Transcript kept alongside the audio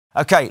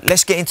Okay,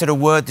 let's get into the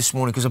Word this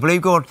morning, because I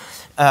believe God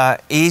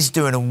is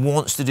doing and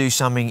wants to do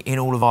something in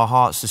all of our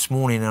hearts this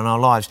morning and our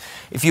lives.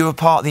 If you were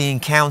part of the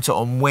encounter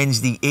on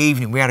Wednesday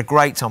evening, we had a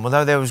great time.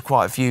 Although there were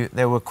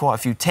quite a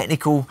few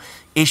technical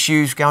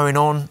issues going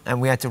on, and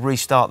we had to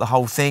restart the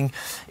whole thing.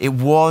 It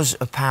was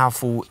a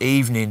powerful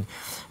evening,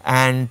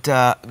 and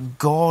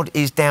God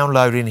is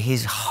downloading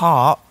His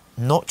heart,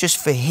 not just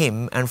for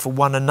Him and for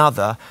one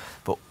another,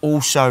 but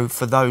also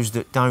for those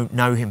that don't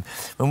know Him.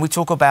 When we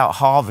talk about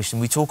harvest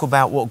and we talk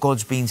about what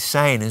God's been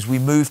saying, as we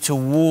move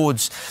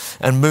towards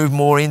and move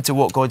more into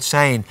what God's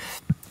saying,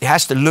 it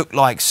has to look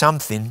like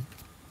something,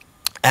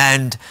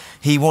 and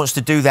He wants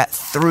to do that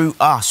through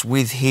us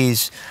with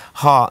His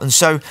heart. And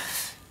so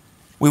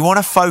we want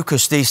to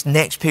focus this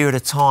next period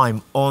of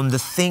time on the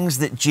things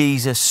that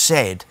Jesus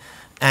said,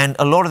 and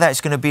a lot of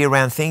that's going to be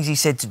around things He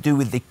said to do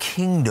with the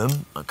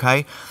kingdom,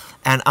 okay?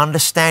 And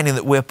understanding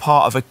that we're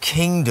part of a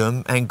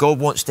kingdom and God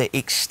wants to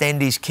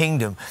extend His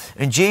kingdom.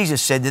 And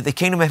Jesus said that the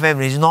kingdom of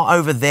heaven is not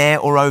over there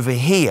or over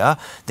here.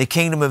 The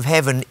kingdom of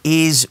heaven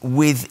is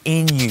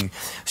within you.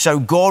 So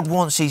God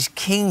wants His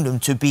kingdom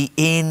to be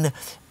in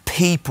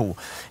people.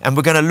 And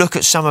we're going to look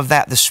at some of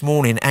that this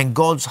morning and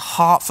God's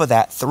heart for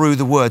that through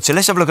the Word. So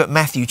let's have a look at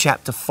Matthew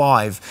chapter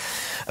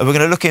 5. And we're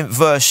going to look at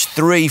verse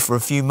 3 for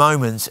a few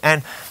moments.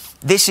 And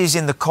this is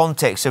in the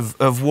context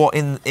of what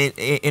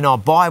in our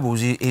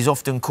Bibles is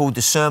often called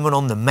the Sermon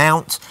on the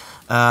Mount,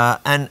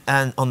 and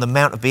on the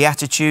Mount of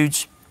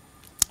Beatitudes,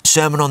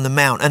 Sermon on the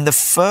Mount. And the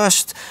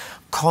first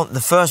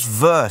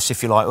verse,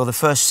 if you like, or the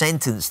first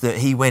sentence that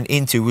He went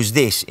into was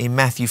this in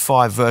Matthew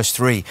 5 verse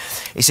 3.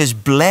 It says,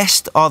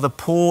 "Blessed are the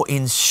poor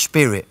in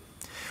spirit,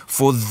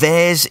 for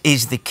theirs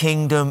is the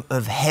kingdom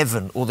of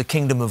heaven," or the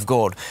kingdom of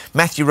God.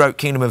 Matthew wrote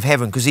kingdom of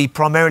heaven because he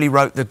primarily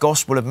wrote the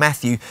Gospel of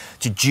Matthew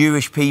to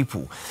Jewish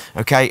people,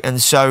 okay?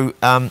 And so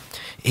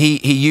he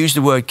used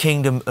the word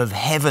kingdom of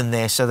heaven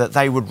there so that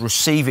they would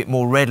receive it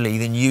more readily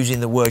than using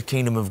the word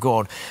kingdom of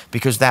God,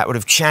 because that would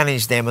have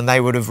challenged them and they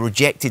would have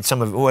rejected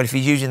some of it. Well, if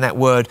he's using that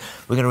word,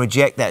 we're going to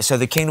reject that. So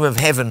the kingdom of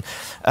heaven,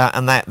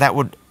 and that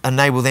would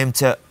enable them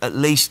to at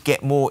least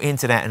get more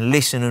into that and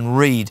listen and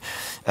read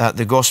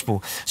the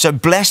gospel. So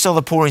blessed are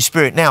the poor in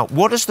spirit. Now,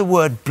 what does the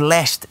word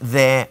blessed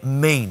there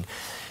mean?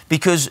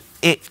 Because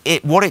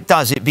what it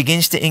does, it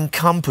begins to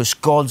encompass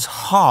God's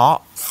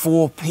heart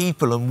for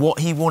people and what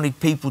He wanted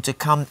people to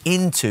come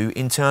into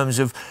in terms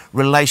of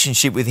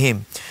relationship with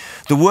Him.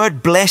 The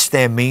word blessed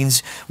there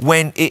means,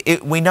 when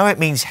we know it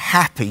means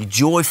happy,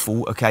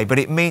 joyful, okay, but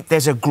it means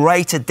there's a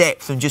greater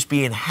depth than just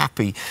being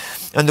happy.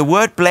 And the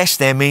word blessed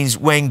there means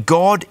when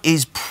God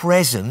is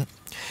present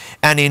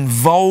and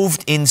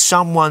involved in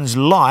someone's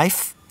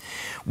life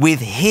with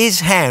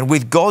His hand,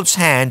 with God's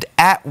hand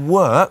at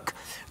work,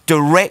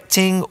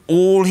 directing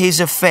all his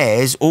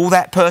affairs, all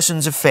that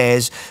person's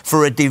affairs,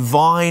 for a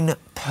divine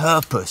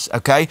purpose,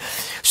 okay?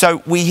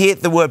 So we hear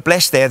the word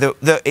blessed there,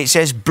 that it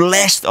says,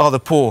 blessed are the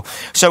poor.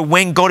 So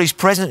when God is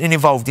present and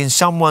involved in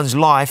someone's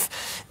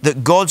life,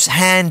 that God's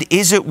hand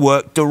is at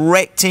work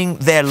directing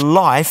their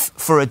life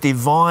for a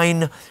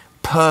divine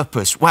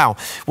purpose. Wow,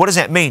 what does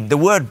that mean? The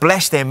word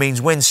blessed there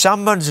means when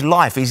someone's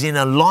life is in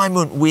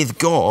alignment with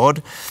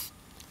God,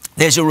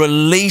 there's a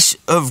release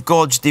of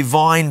God's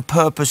divine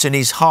purpose and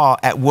His heart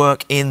at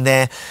work in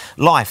their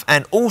life.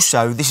 And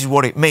also, this is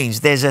what it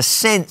means. There's a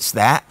sense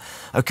that,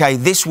 okay,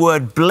 this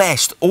word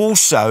blessed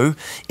also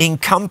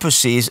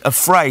encompasses a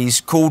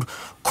phrase called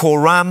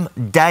coram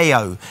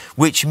Deo,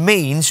 which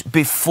means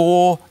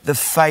before the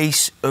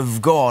face of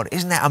God.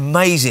 Isn't that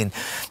amazing?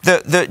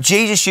 That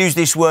Jesus used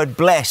this word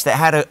blessed that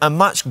had a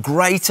much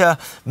greater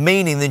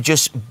meaning than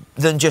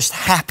just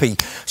happy.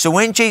 So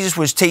when Jesus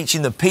was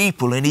teaching the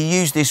people and He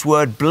used this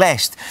word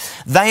blessed,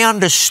 they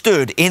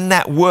understood in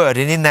that word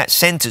and in that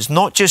sentence,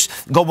 not just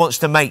God wants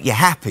to make you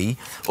happy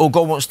or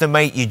God wants to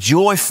make you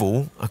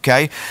joyful,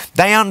 okay?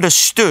 They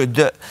understood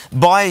that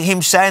by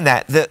Him saying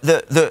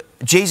that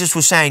Jesus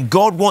was saying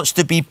God wants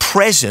to be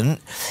present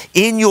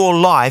in your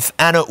life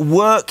and at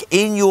work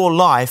in your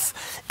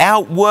life,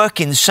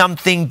 outworking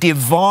something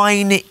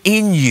divine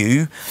in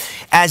you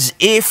as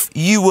if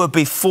you were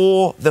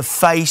before the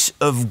face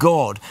of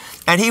God.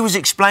 And He was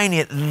explaining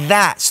it,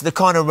 that's the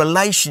kind of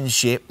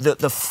relationship that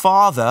the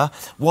Father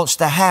wants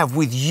to have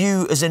with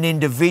you as an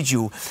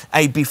individual,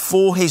 a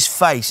before His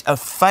face, a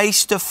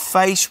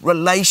face-to-face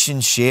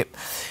relationship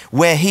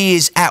where He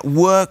is at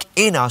work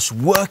in us,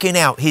 working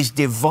out His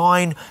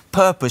divine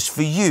purpose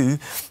for you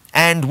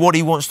and what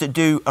He wants to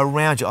do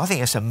around you. I think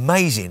that's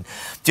amazing,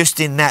 just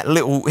in that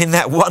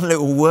one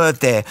little word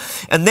there.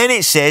 And then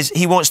it says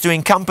He wants to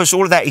encompass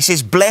all of that. He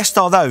says, blessed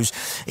are those.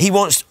 He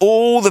wants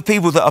all the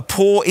people that are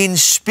poor in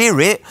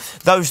spirit,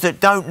 those that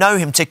don't know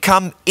Him, to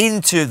come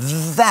into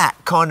that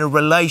kind of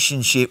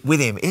relationship with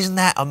Him. Isn't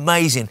that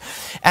amazing?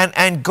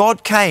 And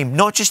God came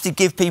not just to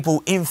give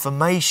people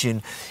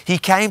information, He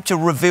came to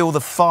reveal the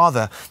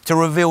Father, to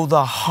reveal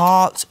the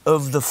heart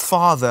of the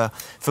Father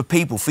for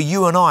people, for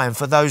you and I, and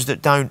for those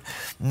that don't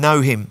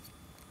know Him.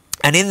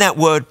 And in that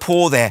word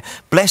poor there,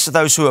 blessed are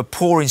those who are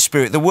poor in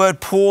spirit. The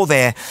word poor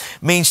there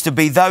means to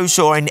be those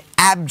who are in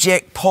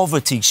abject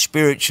poverty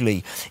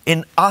spiritually,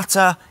 in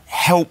utter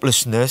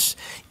helplessness,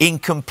 in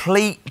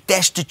complete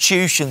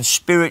destitution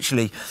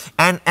spiritually.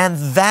 And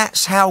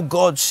that's how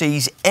God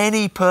sees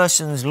any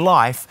person's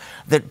life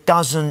that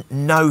doesn't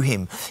know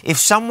him. If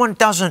someone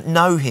doesn't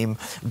know him,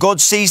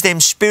 God sees them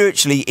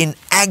spiritually in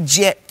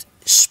abject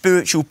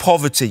spiritual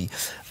poverty,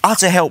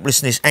 utter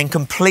helplessness and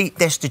complete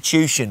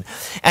destitution.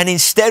 And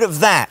instead of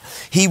that,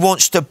 he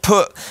wants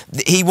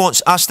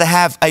us to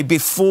have a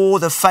before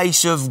the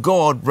face of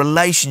God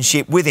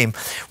relationship with him,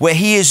 where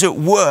he is at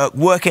work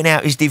working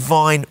out his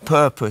divine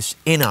purpose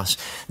in us.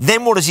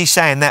 Then what does he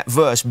say in that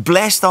verse?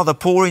 Blessed are the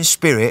poor in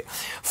spirit,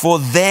 for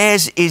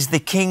theirs is the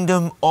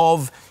kingdom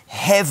of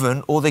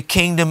heaven, or the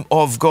kingdom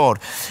of God.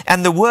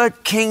 And the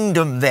word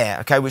kingdom there,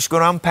 okay, which we're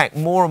going to unpack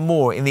more and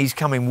more in these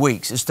coming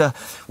weeks as to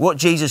what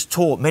Jesus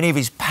taught. Many of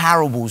his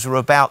parables are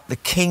about the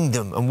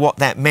kingdom and what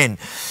that meant.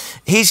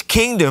 His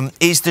kingdom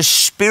is the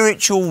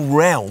spiritual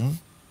realm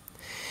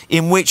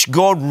in which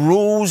God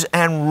rules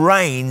and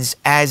reigns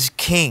as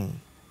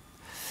king.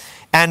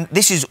 And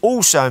this is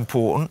also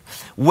important,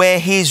 where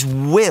his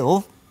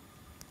will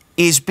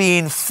is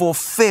being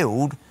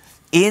fulfilled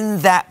in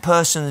that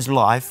person's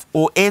life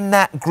or in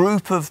that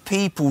group of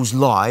people's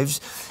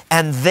lives.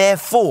 And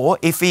therefore,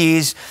 if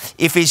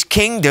his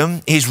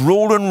kingdom, his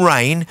rule and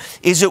reign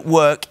is at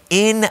work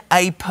in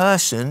a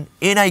person,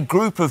 in a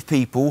group of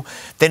people,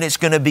 then it's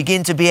going to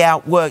begin to be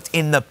outworked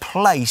in the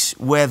place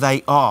where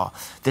they are.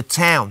 The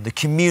town, the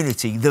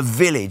community, the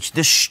village,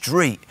 the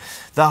street,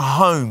 the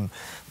home,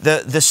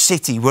 the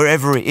city,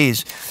 wherever it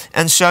is.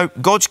 And so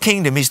God's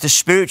kingdom is the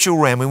spiritual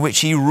realm in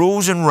which he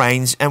rules and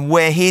reigns, and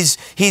where his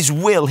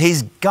will,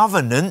 his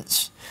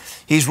governance,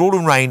 his rule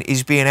and reign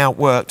is being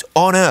outworked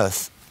on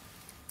earth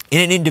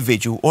in an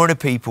individual or in a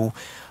people,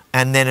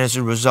 and then as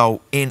a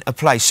result in a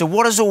place. So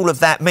what does all of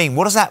that mean?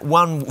 What does that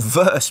one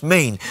verse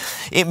mean?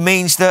 It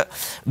means that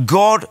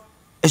God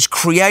has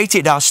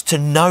created us to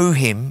know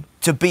him,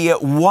 to be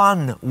at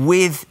one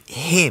with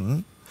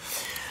him,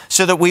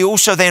 so that we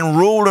also then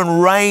rule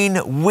and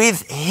reign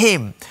with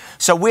him.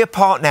 So we're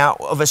part now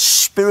of a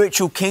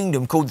spiritual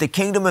kingdom called the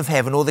kingdom of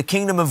heaven, or the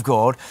kingdom of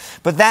God.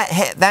 But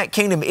that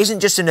kingdom isn't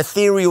just an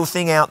ethereal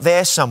thing out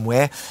there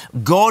somewhere.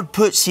 God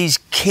puts his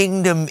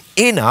kingdom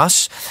in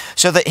us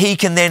so that he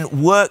can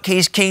then work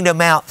his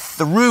kingdom out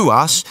through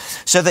us,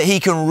 so that he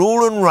can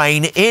rule and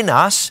reign in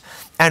us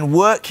and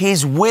work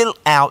his will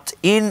out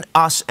in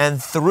us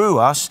and through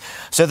us,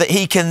 so that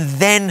he can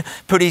then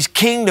put his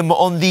kingdom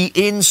on the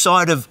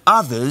inside of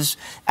others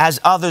as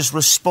others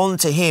respond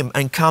to him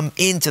and come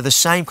into the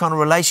same kind of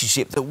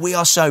relationship that we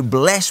are so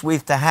blessed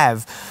with to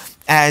have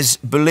as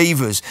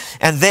believers.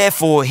 And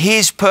therefore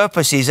his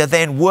purposes are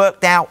then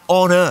worked out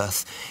on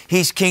earth.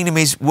 His kingdom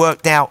is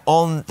worked out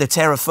on the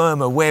terra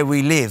firma where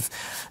we live.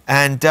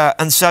 And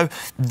so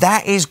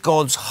that is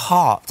God's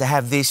heart, to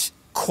have this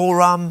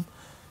coram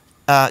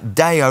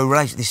Deo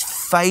relationship,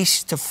 this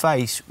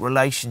face-to-face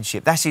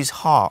relationship. That's his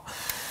heart.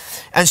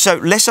 And so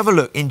let's have a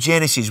look in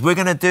Genesis. We're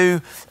going to do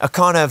a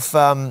kind of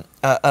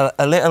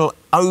a little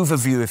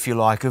overview, if you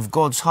like, of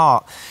God's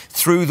heart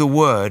through the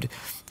Word.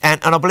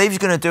 And I believe he's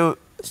going to do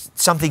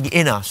something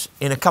in us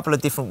in a couple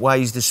of different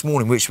ways this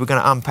morning, which we're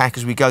going to unpack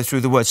as we go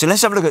through the Word. So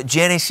let's have a look at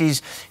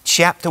Genesis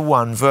chapter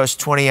 1, verse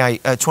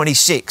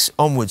 26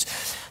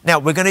 onwards. Now,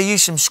 we're going to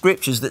use some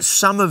scriptures that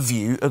some of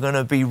you are going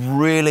to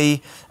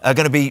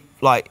be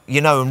like,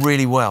 you know them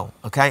really well,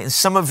 okay? And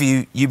some of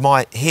you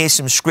might hear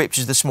some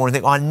scriptures this morning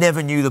and think, I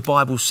never knew the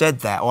Bible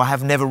said that, or I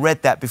have never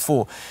read that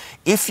before.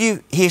 If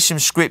you hear some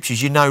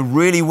scriptures you know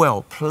really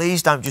well,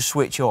 please don't just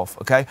switch off,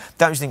 okay?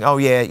 Don't just think, oh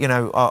yeah, you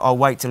know, I'll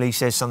wait till he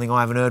says something I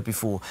haven't heard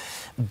before.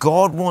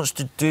 God wants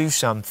to do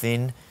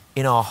something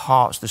in our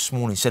hearts this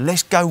morning. So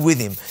let's go with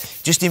him.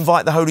 Just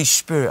invite the Holy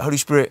Spirit. Holy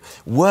Spirit,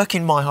 work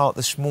in my heart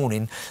this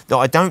morning, that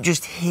I don't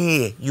just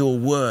hear your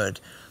word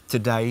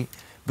today,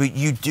 but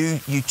you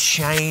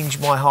change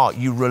my heart.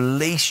 You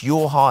release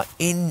your heart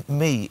in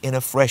me in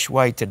a fresh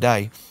way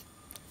today.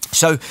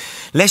 So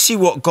let's see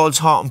what God's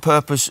heart and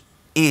purpose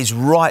is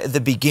right at the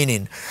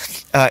beginning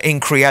in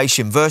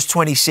creation. Verse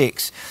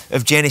 26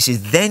 of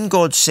Genesis. Then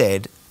God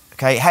said,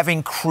 okay,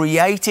 having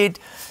created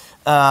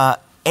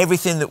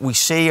everything that we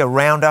see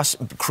around us,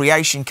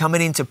 creation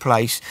coming into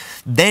place,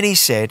 then he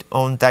said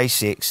on day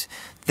 6,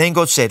 then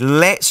God said,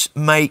 let's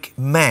make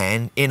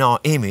man in our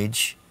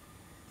image,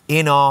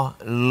 in our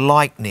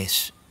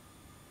likeness.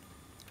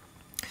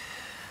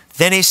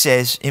 Then it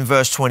says in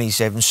verse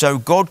 27, so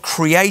God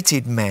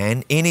created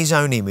man in his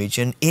own image,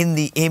 and in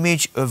the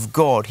image of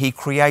God he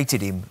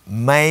created him,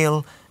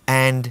 male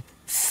and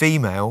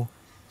female,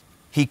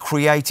 he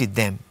created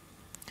them.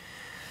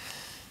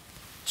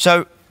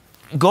 So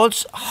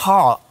God's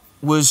heart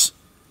was,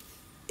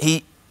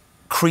 he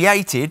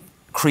created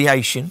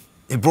creation.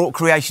 He brought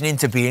creation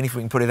into being, if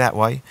we can put it that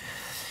way.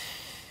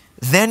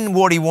 Then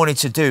what he wanted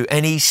to do,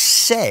 and he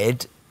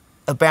said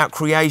about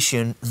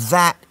creation,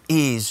 that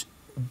is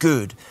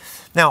good.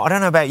 Now, I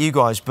don't know about you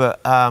guys, but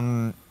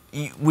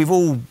we've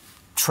all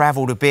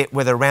travelled a bit,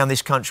 whether around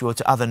this country or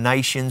to other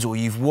nations, or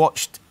you've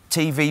watched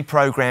TV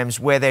programs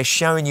where they're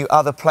showing you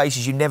other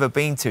places you've never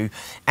been to,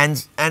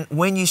 and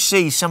when you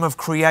see some of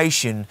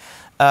creation,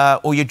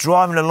 or you're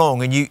driving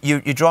along and you're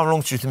driving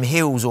along through some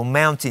hills or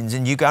mountains,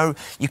 and you kind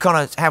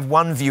of have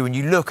one view and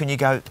you look and you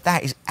go,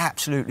 that is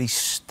absolutely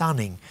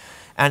stunning,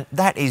 and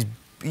that is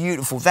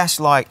beautiful. That's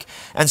like,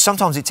 and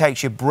sometimes it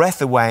takes your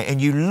breath away, and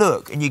you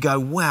look and you go,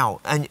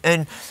 wow. And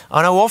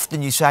I know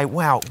often you say,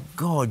 wow,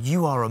 God,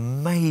 you are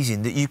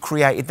amazing that you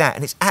created that,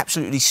 and it's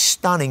absolutely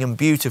stunning and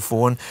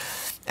beautiful.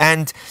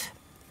 And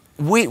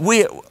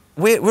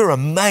we're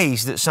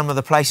amazed at some of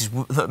the places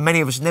that many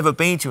of us have never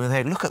been to, and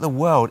they look at the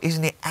world,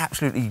 isn't it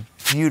absolutely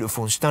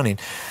beautiful and stunning?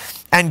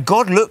 And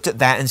God looked at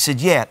that and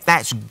said, yeah,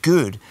 that's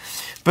good.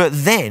 But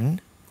then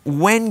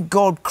when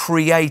God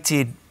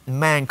created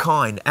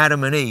mankind,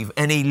 Adam and Eve,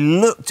 and he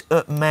looked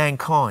at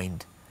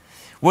mankind,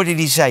 what did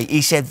he say?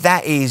 He said,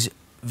 that is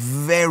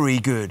very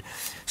good.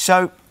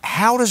 So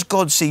how does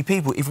God see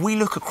people? If we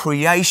look at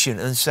creation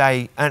and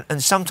say,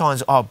 and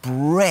sometimes our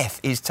breath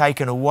is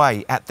taken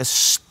away at the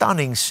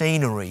stunning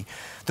scenery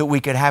that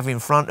we could have in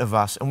front of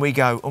us, and we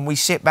go, and we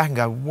sit back and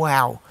go,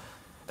 wow.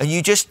 And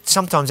you just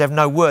sometimes have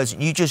no words,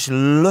 and you just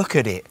look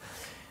at it,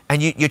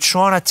 and you're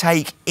trying to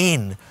take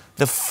in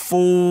the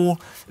full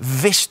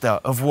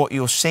vista of what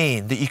you're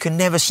seeing that you can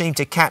never seem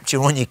to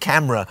capture on your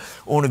camera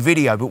or on a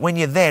video. But when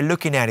you're there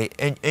looking at it,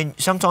 and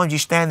sometimes you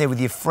stand there with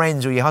your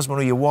friends or your husband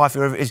or your wife,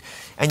 whoever it is,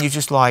 and you're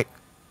just like,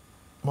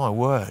 my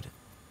word,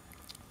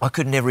 I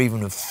could never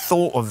even have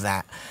thought of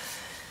that.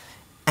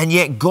 And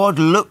yet God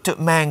looked at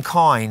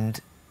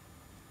mankind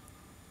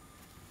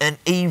an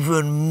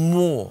even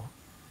more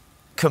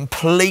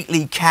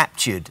completely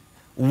captured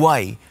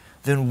way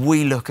than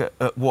we look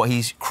at what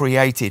he's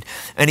created.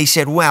 And he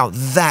said, wow,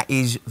 that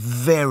is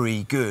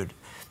very good.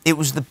 It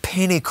was the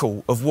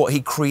pinnacle of what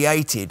he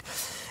created.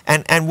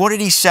 And what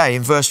did he say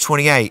in verse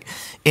 28?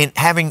 In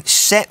having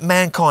set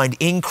mankind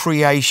in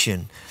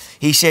creation,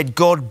 he said,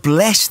 God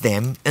blessed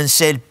them and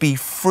said, be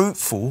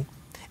fruitful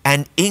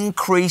and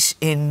increase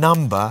in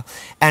number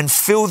and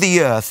fill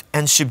the earth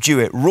and subdue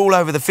it. Rule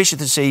over the fish of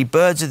the sea,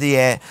 birds of the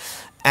air,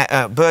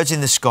 birds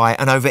in the sky,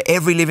 and over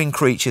every living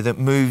creature that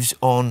moves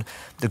on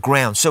the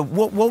ground. So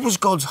what was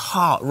God's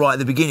heart right at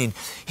the beginning?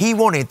 He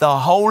wanted the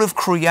whole of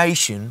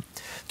creation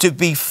to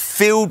be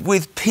filled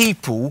with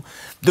people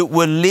that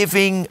were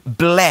living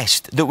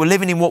blessed, that were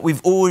living in what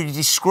we've already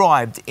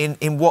described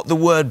in what the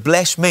word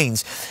blessed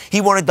means.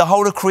 He wanted the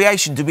whole of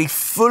creation to be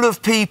full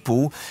of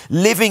people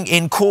living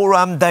in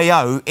coram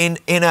deo, in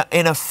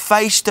a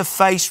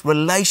face-to-face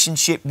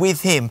relationship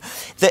with him,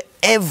 that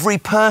every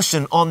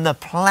person on the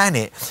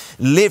planet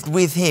lived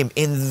with him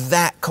in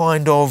that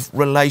kind of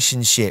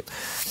relationship.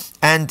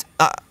 And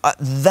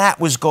that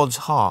was God's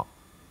heart.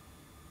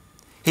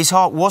 His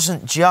heart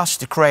wasn't just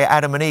to create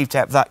Adam and Eve to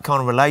have that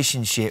kind of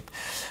relationship,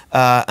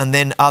 and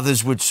then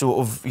others would sort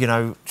of, you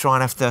know, try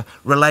and have to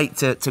relate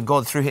to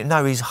God through him.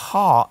 No, his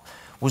heart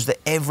was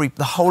that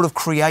the whole of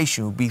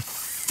creation would be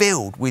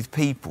filled with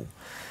people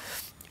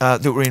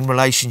that were in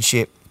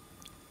relationship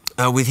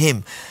with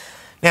him.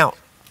 Now,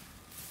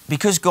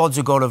 because God's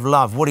a God of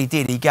love, what he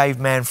did, he gave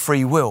man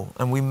free will,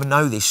 and we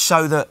know this,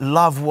 so that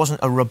love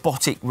wasn't a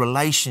robotic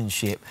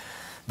relationship,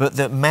 but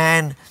that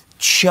man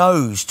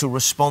chose to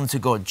respond to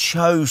God,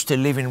 chose to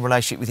live in a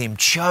relationship with him,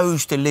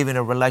 chose to live in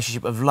a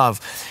relationship of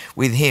love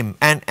with him.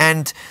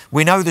 And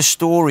we know the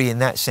story in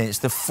that sense,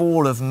 the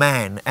fall of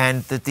man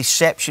and the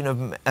deception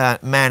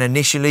of man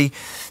initially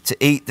to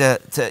eat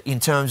in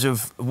terms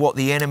of what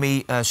the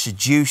enemy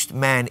seduced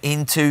man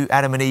into,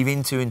 Adam and Eve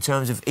into, in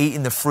terms of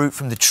eating the fruit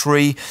from the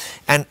tree.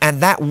 And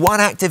that one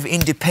act of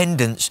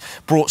independence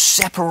brought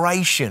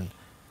separation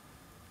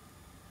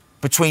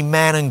between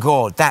man and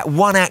God. That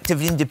one act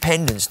of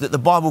independence that the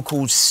Bible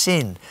calls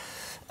sin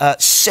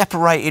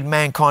separated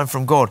mankind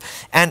from God.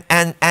 And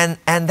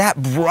that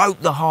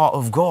broke the heart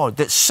of God,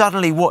 that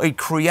suddenly what he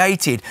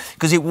created,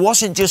 because it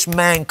wasn't just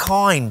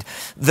mankind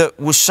that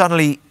was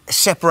suddenly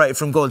separated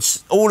from God.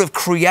 All of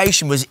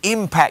creation was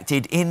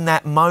impacted in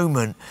that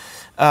moment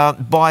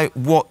by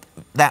what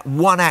that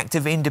one act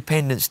of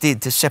independence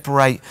did to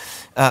separate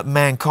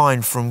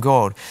mankind from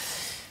God.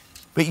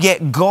 But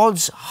yet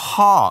God's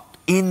heart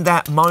in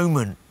that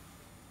moment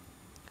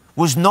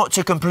was not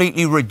to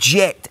completely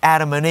reject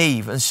Adam and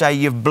Eve and say,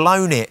 you've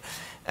blown it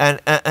and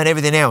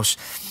everything else.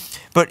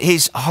 But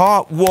his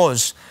heart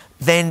was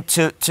then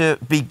to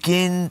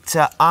begin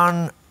to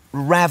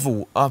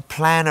unravel a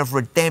plan of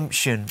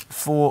redemption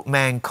for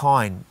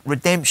mankind.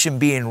 Redemption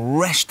being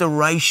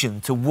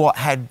restoration to what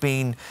had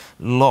been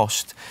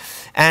lost.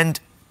 And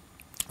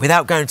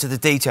without going into the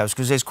details,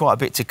 because there's quite a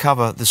bit to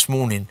cover this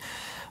morning,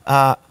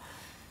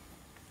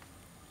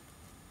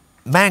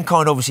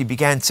 mankind obviously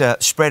began to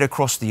spread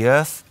across the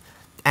earth,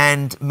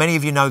 and many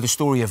of you know the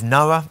story of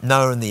Noah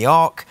and the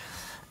ark,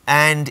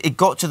 and it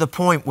got to the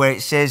point where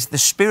it says the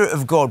Spirit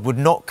of God would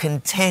not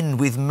contend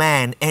with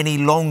man any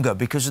longer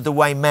because of the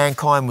way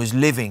mankind was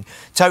living,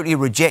 totally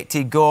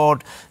rejected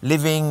God,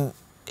 living,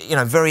 you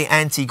know, very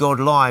anti-God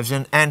lives,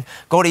 and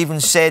God even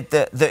said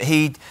that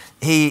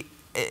he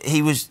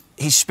his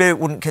spirit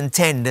wouldn't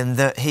contend, and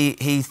that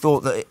he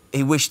thought that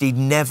he wished he'd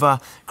never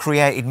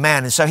created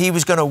man. And so he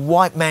was going to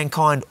wipe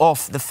mankind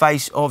off the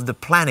face of the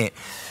planet.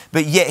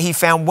 But yet he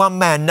found one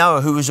man,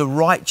 Noah, who was a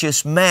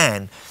righteous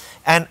man.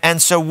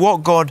 And so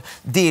what God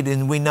did,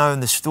 and we know in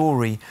the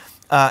story,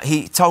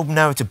 he told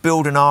Noah to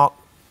build an ark,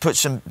 put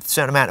some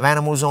certain amount of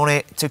animals on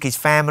it, took his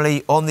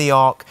family on the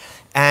ark,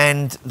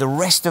 and the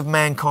rest of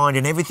mankind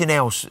and everything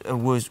else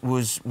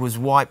was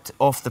wiped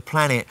off the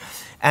planet.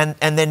 And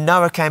then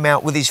Noah came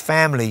out with his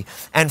family,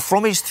 and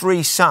from his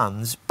 3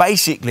 sons,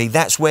 basically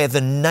that's where the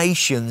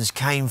nations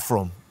came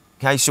from.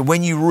 Okay, so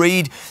when you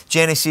read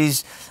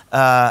Genesis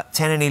 10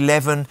 and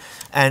 11,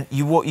 and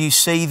what you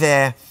see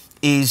there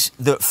is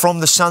that from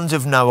the sons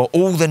of Noah,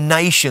 all the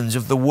nations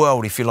of the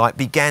world, if you like,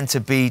 began to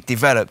be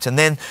developed. And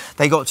then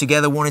they got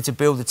together, wanted to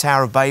build the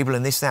Tower of Babel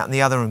and this, that and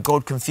the other, and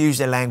God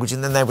confused their language,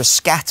 and then they were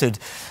scattered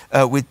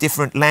with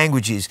different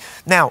languages.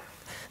 Now,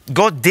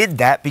 God did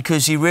that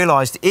because he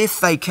realised if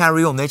they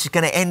carry on, they're just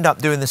going to end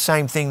up doing the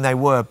same thing they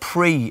were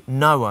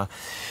pre-Noah.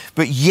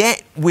 But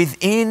yet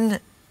within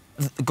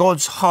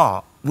God's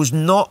heart was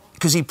not,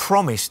 because he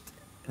promised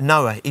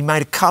Noah, he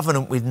made a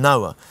covenant with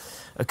Noah,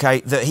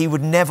 okay, that he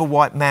would never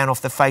wipe man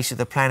off the face of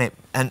the planet.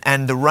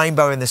 And the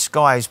rainbow in the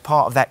sky is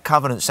part of that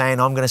covenant, saying,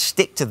 I'm going to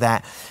stick to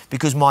that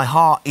because my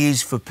heart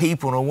is for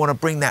people and I want to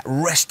bring that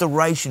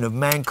restoration of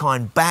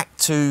mankind back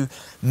to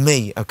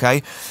me,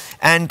 okay?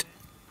 And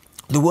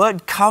the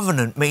word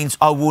covenant means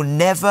I will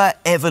never,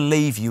 ever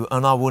leave you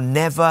and I will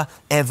never,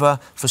 ever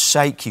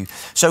forsake you.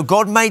 So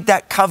God made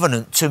that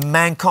covenant to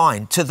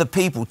mankind, to the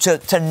people,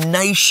 to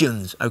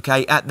nations,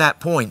 okay, at that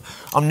point.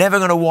 I'm never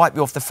going to wipe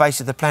you off the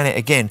face of the planet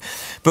again.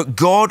 But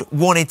God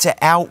wanted to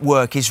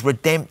outwork his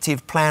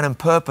redemptive plan and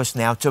purpose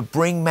now to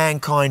bring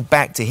mankind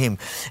back to him.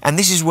 And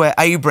this is where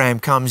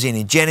Abraham comes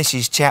in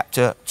Genesis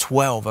chapter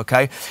 12,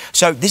 okay?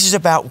 So this is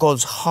about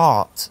God's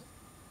heart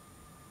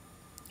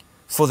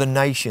for the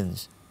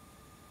nations,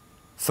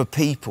 for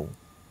people.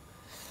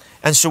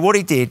 And so what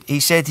he did, he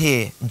said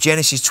here,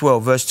 Genesis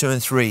 12, verse 2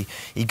 and 3,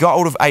 he got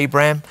hold of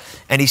Abraham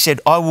and he said,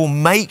 I will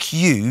make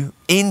you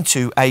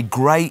into a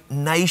great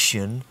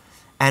nation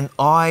and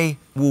I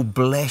will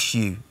bless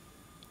you.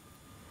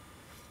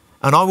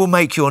 And I will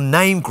make your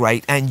name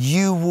great and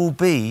you will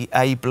be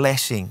a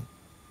blessing.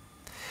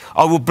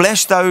 I will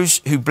bless those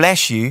who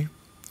bless you,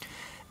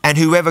 and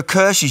whoever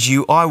curses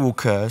you, I will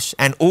curse,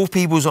 and all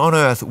peoples on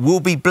earth will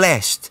be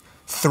blessed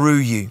through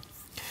you.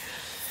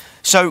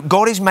 So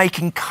God is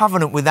making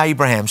covenant with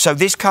Abraham. So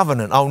this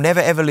covenant, I'll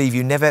never ever leave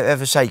you, never ever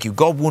forsake you.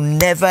 God will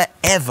never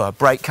ever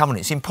break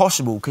covenant. It's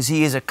impossible because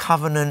he is a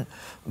covenant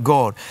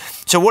God.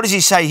 So what does he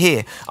say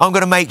here? I'm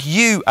going to make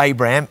you,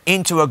 Abraham,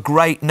 into a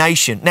great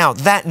nation. Now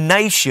that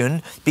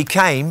nation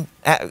became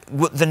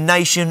the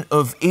nation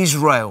of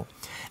Israel.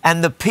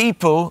 And the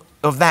people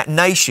of that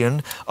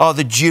nation are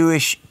the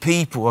Jewish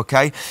people,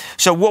 okay?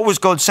 So what was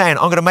God saying?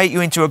 I'm going to make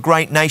you into a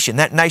great nation.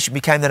 That nation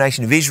became the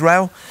nation of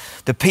Israel.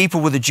 The people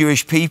were the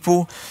Jewish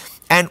people.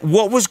 And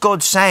what was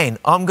God saying?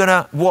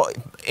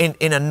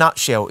 In a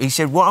nutshell, he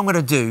said, what I'm going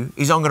to do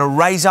is I'm going to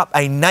raise up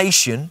a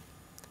nation,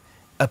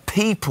 a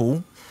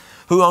people,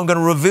 who I'm going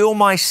to reveal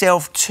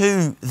myself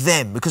to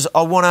them because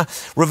I want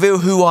to reveal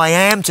who I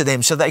am to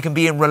them so they can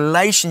be in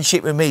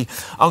relationship with me.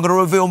 I'm going to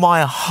reveal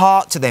my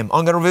heart to them.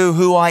 I'm going to reveal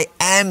who I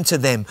am to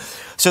them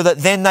so that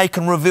then they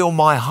can reveal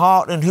my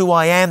heart and who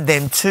I am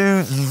then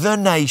to the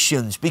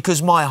nations,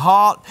 because my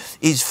heart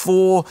is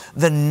for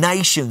the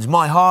nations.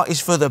 My heart is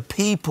for the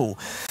people.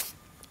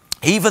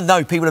 Even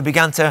though people have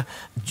begun to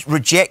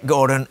reject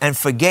God and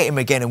forget him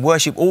again and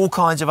worship all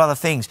kinds of other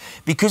things,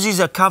 because he's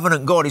a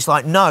covenant God, it's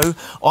like, no,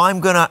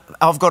 I've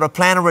got a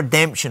plan of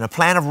redemption, a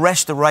plan of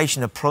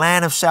restoration, a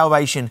plan of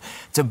salvation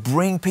to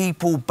bring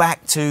people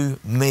back to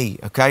me,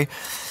 okay?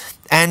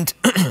 And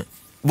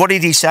what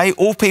did he say?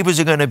 All peoples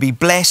are going to be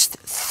blessed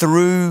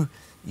through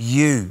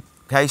you,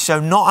 okay? So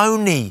not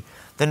only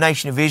the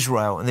nation of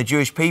Israel and the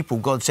Jewish people,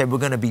 God said we're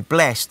going to be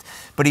blessed,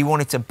 but he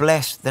wanted to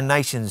bless the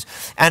nations.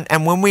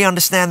 And when we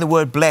understand the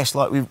word blessed,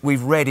 like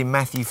we've read in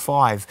Matthew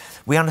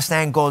 5, we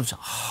understand God's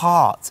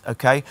heart,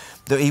 okay?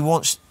 That he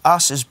wants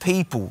us as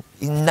people,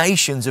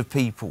 nations of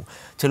people,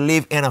 to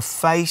live in a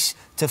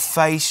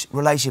face-to-face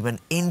relationship, an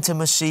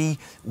intimacy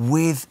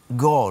with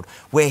God,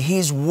 where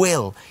his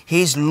will,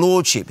 his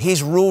lordship,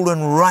 his rule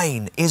and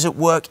reign is at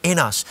work in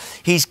us.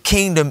 His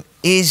kingdom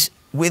is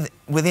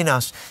within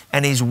us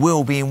and his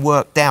will being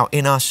worked out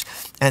in us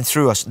and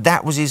through us.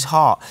 That was his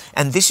heart.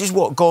 And this is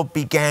what God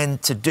began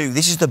to do.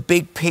 This is the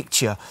big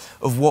picture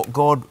of what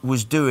God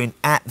was doing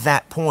at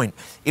that point.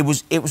 It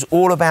was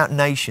all about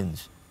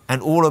nations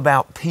and all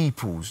about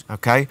peoples,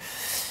 okay?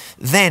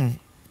 Then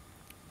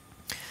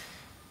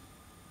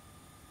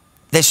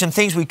there's some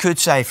things we could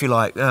say, if you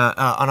like, and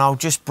I'll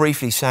just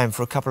briefly say them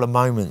for a couple of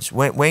moments.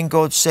 When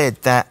God said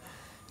that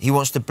he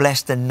wants to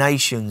bless the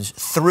nations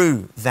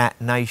through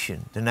that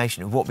nation, the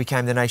nation of what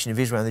became the nation of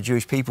Israel and the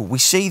Jewish people. We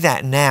see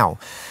that now.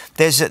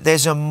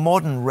 There's a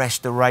modern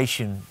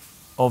restoration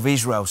of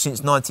Israel since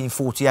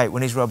 1948,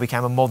 when Israel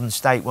became a modern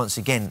state once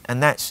again.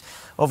 And that's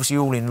obviously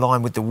all in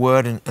line with the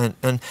word.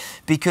 And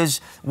because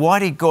why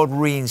did God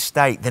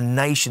reinstate the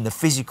nation, the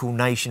physical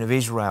nation of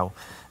Israel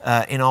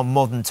in our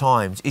modern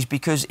times? Is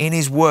because in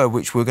his word,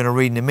 which we're going to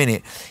read in a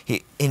minute,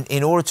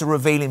 in order to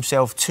reveal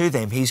himself to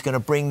them, he's going to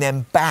bring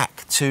them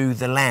back to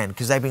the land,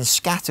 because they've been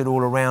scattered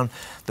all around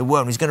the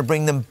world. He's going to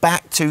bring them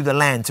back to the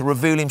land to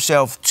reveal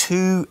himself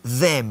to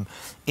them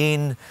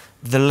in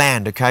the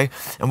land, okay?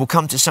 And we'll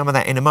come to some of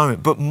that in a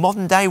moment. But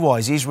modern day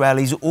wise, Israel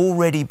is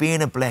already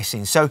being a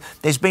blessing. So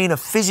there's been a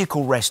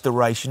physical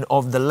restoration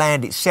of the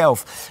land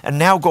itself, and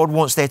now God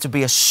wants there to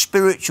be a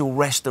spiritual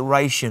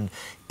restoration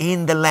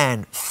in the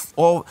land,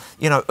 or,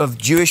 you know, of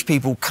Jewish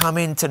people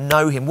coming to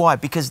know him. Why?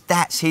 Because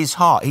that's his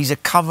heart. He's a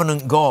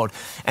covenant God.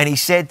 And he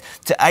said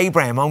to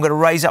Abraham, I'm going to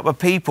raise up a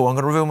people. I'm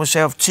going to reveal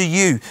myself to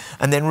you,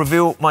 and then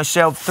reveal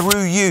myself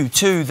through you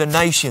to the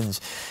nations.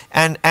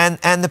 And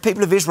the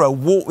people of Israel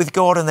walked with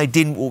God, and they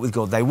didn't walk with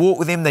God. They walked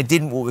with him, they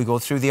didn't walk with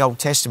God through the Old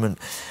Testament.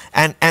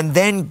 And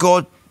then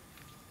God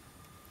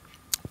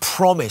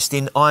promised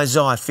in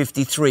Isaiah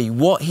 53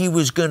 what he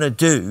was going to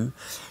do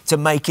to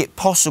make it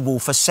possible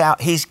for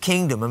his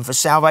kingdom and for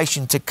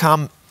salvation to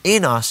come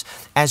in us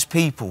as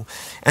people.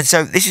 And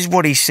so this is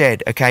what he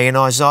said, okay, in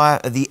Isaiah,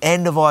 at the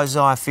end of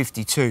Isaiah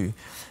 52,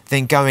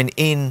 then going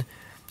in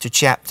to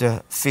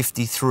chapter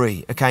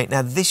 53. Okay,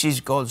 now this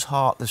is God's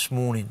heart this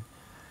morning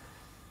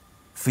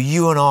for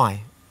you and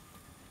I,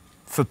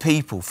 for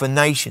people, for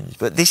nations.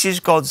 But this is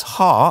God's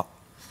heart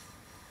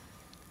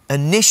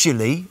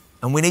initially,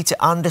 and we need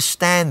to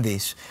understand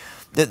this,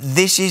 that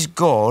this is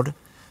God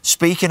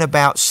speaking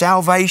about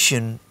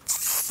salvation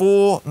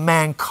for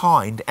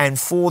mankind and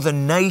for the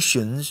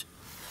nations.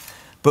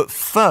 But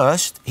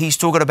first, he's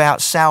talking about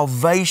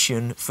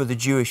salvation for the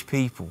Jewish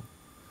people,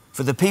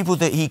 for the people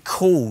that he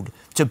called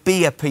to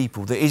be a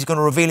people that he's going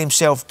to reveal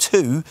himself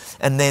to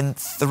and then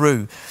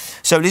through.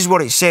 So this is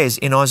what it says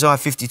in Isaiah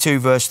 52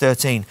 verse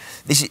 13.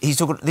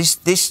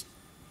 This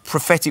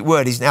prophetic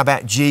word is now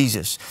about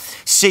Jesus.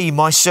 See,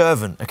 my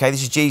servant, okay,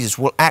 this is Jesus,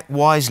 will act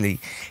wisely.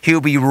 He'll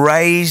be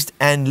raised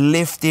and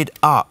lifted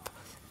up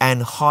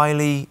and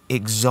highly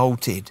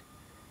exalted.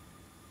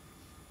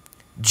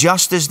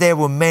 Just as there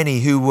were many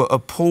who were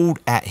appalled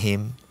at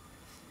him,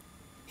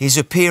 his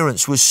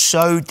appearance was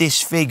so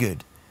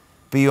disfigured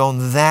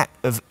beyond that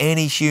of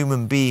any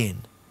human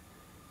being,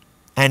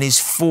 and his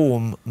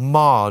form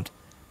marred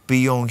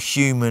beyond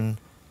human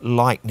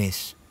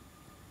likeness.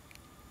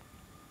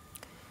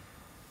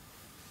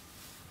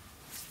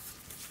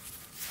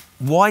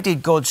 Why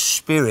did God's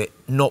Spirit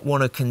not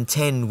want to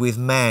contend with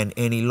man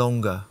any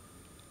longer?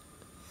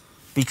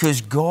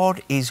 Because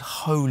God is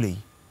holy.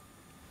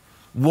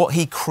 What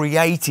he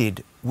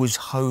created was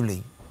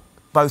holy,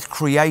 both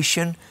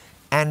creation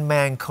and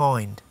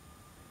mankind.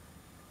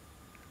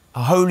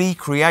 A holy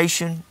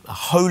creation, a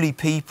holy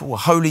people, a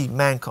holy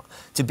mankind,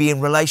 to be in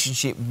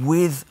relationship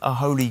with a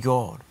holy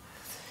God.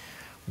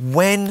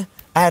 When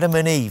Adam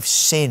and Eve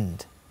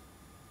sinned,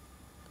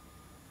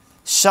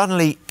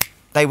 suddenly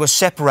they were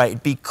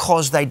separated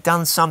because they'd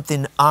done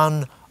something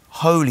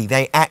unholy.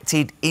 They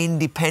acted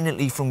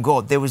independently from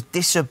God. There was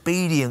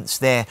disobedience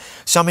there.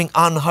 Something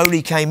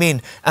unholy came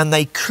in, and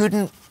they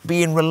couldn't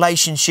be in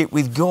relationship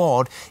with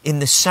God in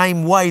the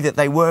same way that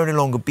they were any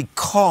longer,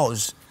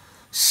 because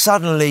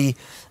suddenly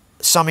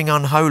something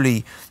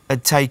unholy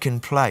had taken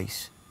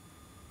place.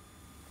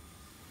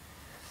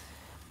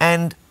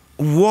 And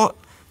what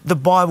the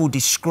Bible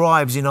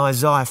describes in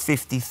Isaiah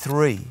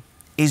 53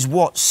 is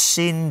what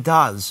sin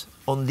does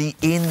on the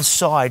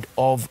inside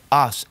of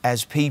us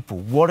as people.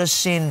 What does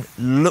sin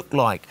look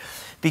like?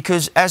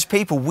 Because as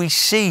people, we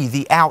see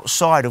the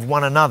outside of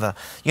one another.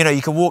 You know,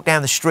 you can walk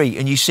down the street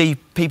and you see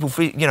people,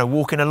 you know,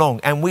 walking along,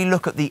 and we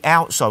look at the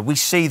outside. We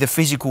see the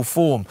physical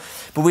form,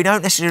 but we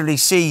don't necessarily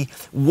see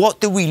what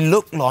do we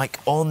look like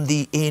on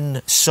the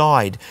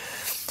inside.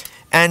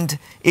 And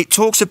it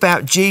talks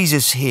about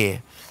Jesus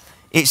here.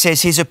 It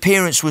says his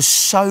appearance was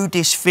so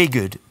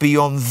disfigured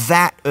beyond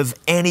that of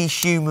any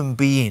human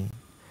being,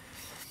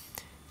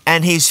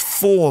 and his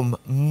form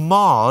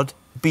marred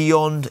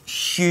beyond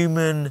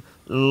human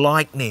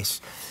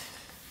likeness.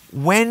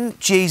 When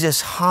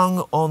Jesus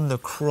hung on the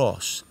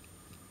cross,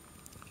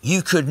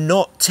 you could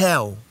not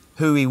tell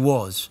who he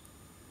was.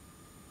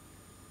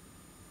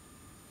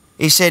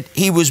 He said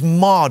he was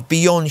marred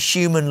beyond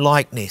human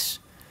likeness.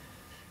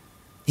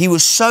 He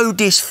was so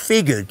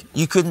disfigured,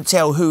 you couldn't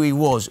tell who he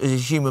was as a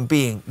human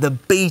being. The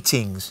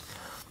beatings,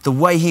 the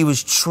way he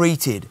was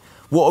treated,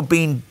 what had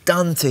been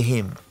done to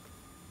him.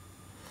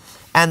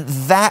 And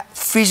that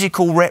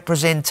physical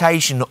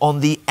representation on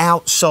the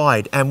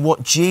outside and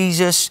what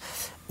Jesus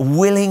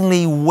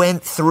willingly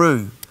went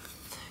through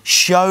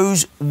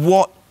shows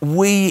what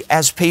we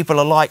as people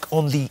are like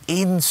on the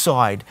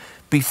inside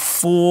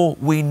before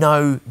we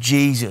know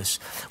Jesus.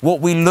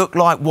 What we look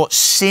like, what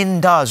sin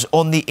does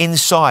on the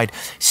inside.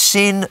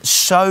 Sin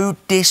so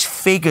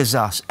disfigures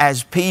us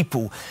as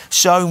people,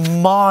 so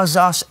mars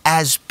us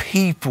as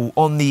people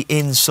on the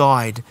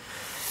inside.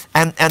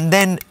 And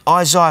then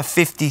Isaiah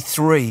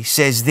 53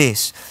 says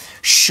this,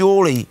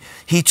 surely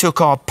he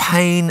took our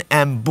pain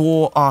and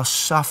bore our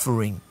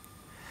suffering,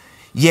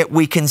 yet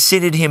we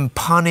considered him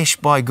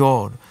punished by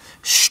God,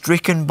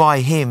 stricken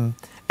by him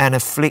and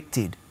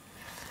afflicted.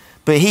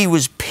 But he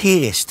was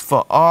pierced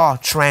for our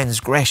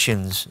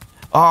transgressions,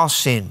 our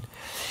sin.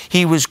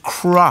 He was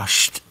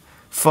crushed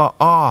for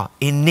our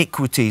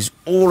iniquities,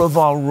 all of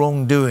our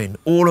wrongdoing,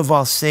 all of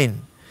our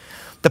sin.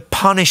 The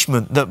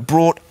punishment that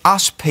brought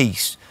us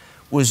peace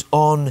was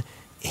on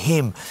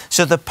him.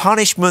 So the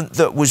punishment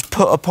that was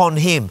put upon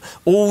him,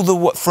 all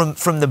the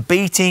from the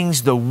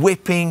beatings, the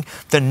whipping,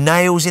 the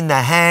nails in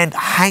the hand,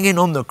 hanging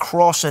on the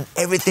cross and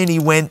everything he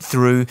went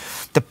through,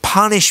 the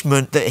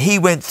punishment that he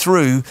went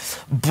through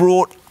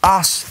brought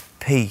us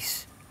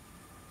peace.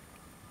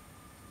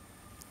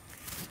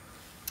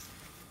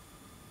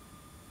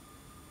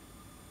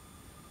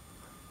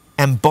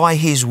 And by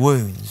his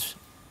wounds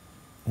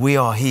we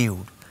are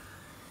healed.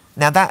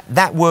 Now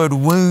that word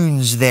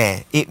wounds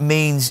there, it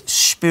means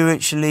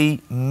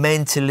spiritually,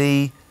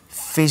 mentally,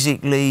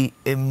 physically,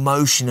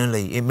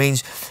 emotionally. It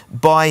means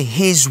by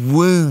his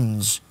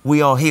wounds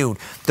we are healed.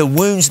 The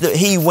wounds that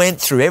he went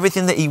through,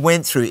 everything that he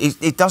went through,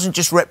 it doesn't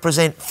just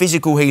represent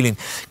physical healing,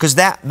 because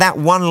that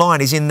one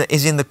line is in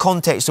the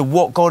context of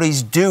what God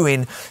is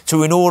doing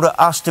in order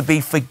us to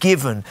be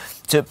forgiven,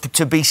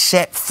 to be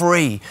set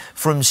free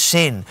from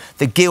sin,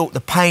 the guilt,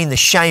 the pain, the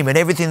shame, and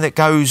everything that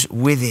goes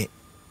with it.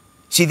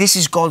 See, this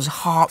is God's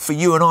heart for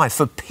you and I,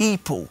 for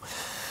people.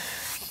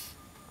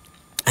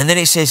 And then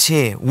it says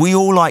here, we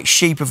all like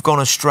sheep have gone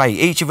astray.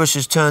 Each of us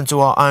has turned to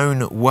our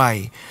own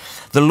way.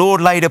 The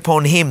Lord laid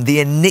upon him the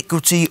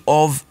iniquity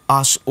of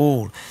us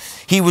all.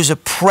 He was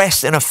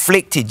oppressed and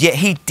afflicted, yet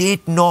he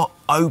did not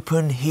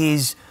open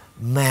his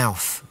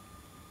mouth.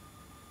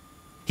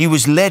 He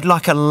was led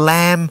like a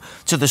lamb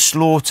to the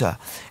slaughter,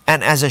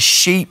 and as a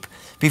sheep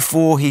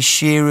before his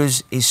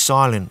shearers is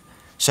silent,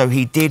 so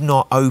he did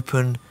not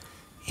open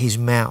his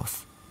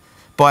mouth.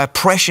 By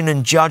oppression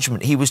and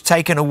judgment he was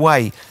taken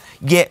away.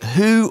 Yet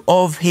who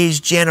of his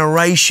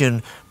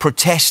generation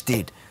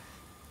protested?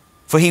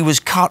 For he was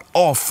cut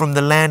off from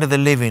the land of the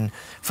living.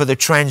 For the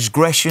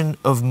transgression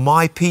of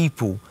my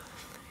people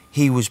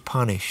he was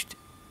punished.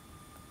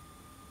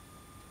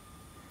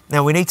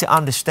 Now we need to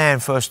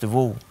understand, first of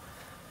all,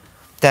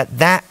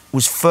 that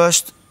was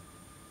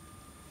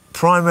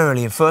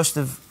primarily and first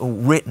of all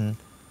written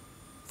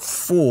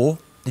for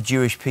the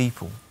Jewish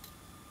people.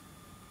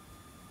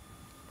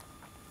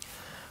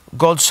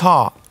 God's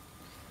heart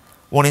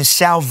wanting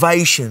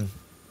salvation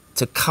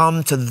to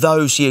come to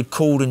those he had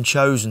called and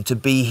chosen, to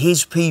be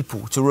his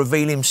people, to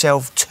reveal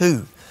himself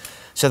to,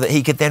 so that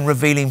he could then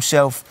reveal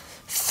himself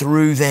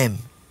through them.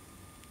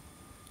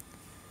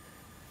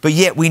 But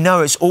yet we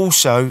know it's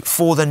also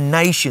for the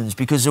nations,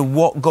 because of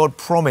what God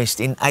promised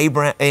in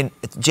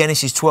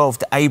Genesis 12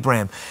 to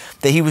Abraham,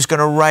 that he was going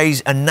to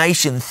raise a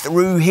nation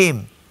through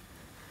him,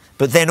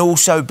 but then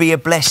also be a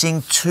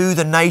blessing to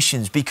the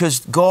nations,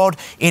 because God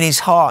in his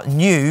heart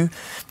knew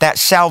that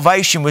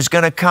salvation was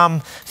going to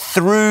come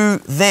through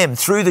them,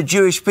 through the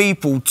Jewish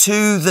people,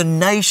 to the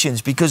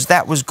nations, because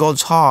that was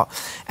God's heart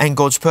and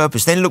God's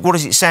purpose. Then look, what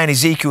does it say in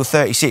Ezekiel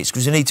 36?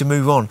 Because we need to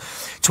move on.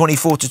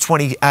 24 to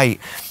 28.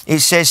 It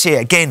says here,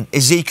 again,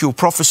 Ezekiel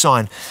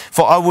prophesying,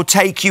 for I will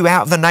take you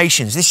out of the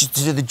nations. This is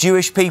to the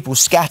Jewish people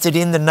scattered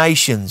in the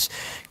nations.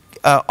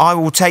 I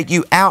will take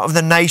you out of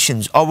the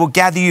nations. I will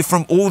gather you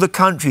from all the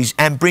countries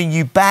and bring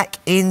you back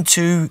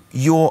into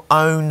your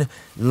own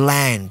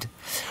land.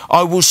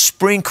 I will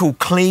sprinkle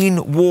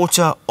clean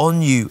water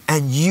on you,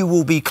 and you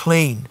will be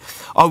clean.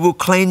 I will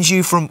cleanse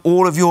you from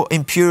all of your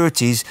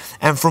impurities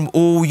and from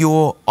all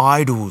your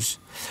idols.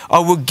 I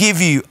will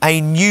give you a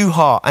new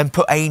heart and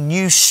put a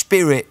new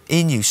spirit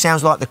in you.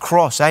 Sounds like the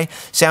cross, eh?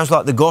 Sounds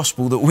like the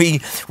gospel that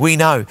we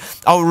know.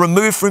 I will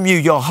remove from you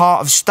your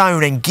heart of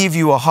stone and give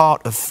you a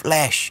heart of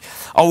flesh.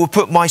 I will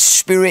put my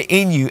spirit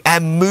in you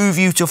and move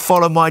you to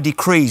follow my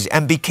decrees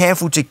and be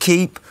careful to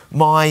keep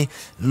my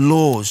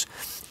laws.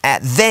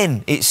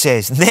 Then, it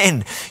says,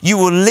 then you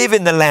will live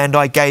in the land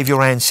I gave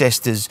your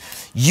ancestors.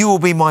 You will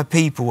be my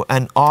people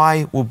and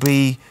I will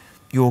be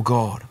your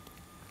God.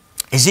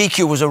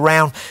 Ezekiel was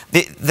around,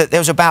 there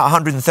was about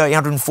 130,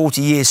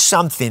 140 years,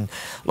 something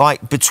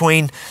like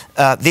between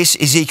this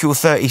Ezekiel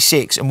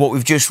 36 and what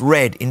we've just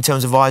read in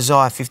terms of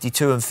Isaiah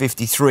 52 and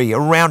 53,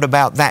 around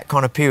about that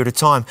kind of period of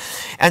time.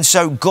 And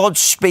so God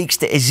speaks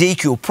to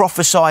Ezekiel,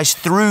 prophesies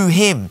through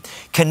him,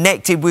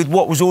 connected with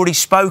what was already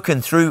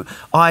spoken through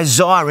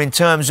Isaiah in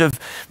terms of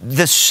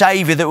the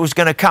Saviour that was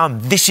going to come.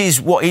 This is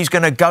what he's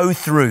going to go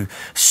through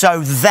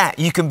so that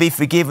you can be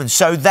forgiven,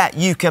 so that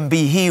you can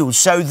be healed,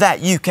 so that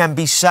you can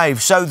be saved,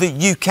 so that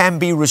you can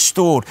be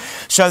restored,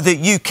 so that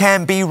you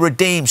can be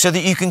redeemed, so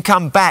that you can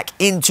come back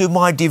into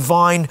my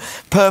divine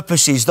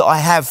purposes that I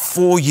have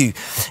for you.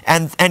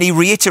 And he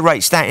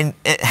reiterates that in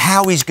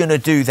how he's going to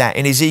do that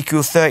in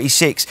Ezekiel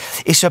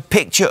 36. It's a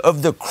picture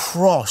of the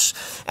cross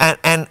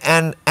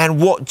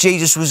and what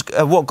Jesus was,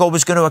 what God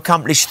was going to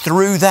accomplish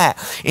through that,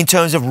 in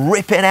terms of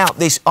ripping out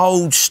this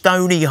old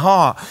stony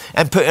heart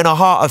and putting a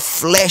heart of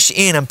flesh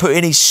in and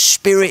putting his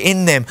spirit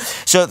in them,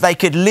 so that they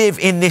could live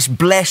in this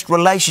blessed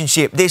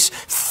relationship, this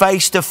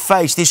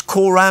face-to-face, this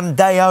coram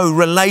deo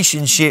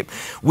relationship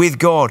with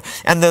God.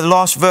 And the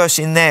last verse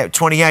in there,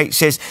 28,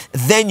 says,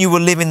 then you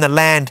will live in the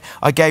land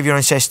I gave your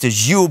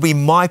ancestors. You will be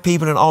my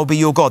people and I'll be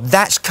your God.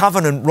 That's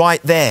covenant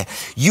right there.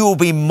 You will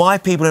be my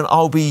people and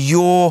I'll be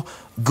your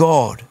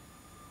God.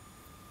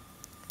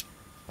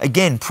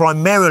 Again,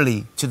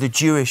 primarily to the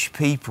Jewish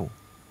people.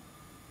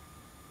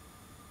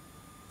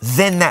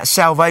 Then that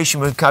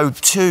salvation would go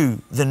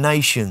to the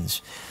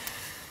nations.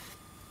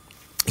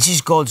 This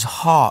is God's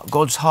heart,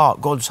 God's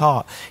heart, God's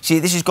heart. See,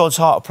 this is God's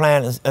heart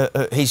plan.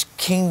 His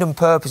kingdom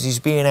purpose is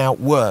being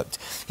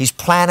outworked. His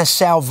plan of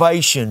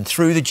salvation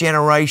through the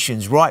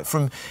generations, right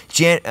from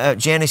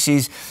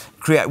Genesis,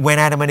 when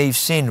Adam and Eve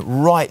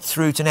sinned, right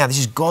through to now. This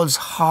is God's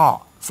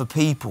heart for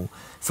people,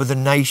 for the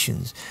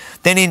nations.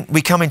 Then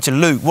we come into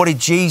Luke. What did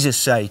Jesus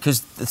say?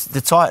 Because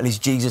the title is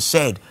Jesus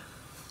said,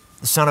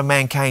 the Son of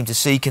Man came to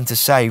seek and to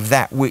save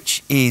that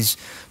which is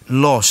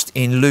lost,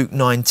 in Luke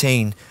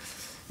 19,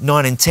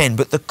 9 and 10.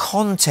 But the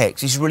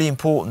context is really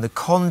important. The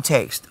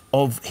context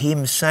of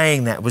him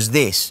saying that was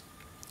this.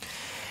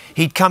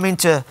 He'd come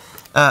into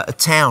a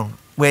town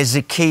where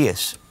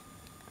Zacchaeus,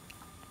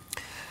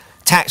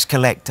 tax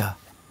collector,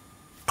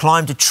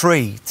 climbed a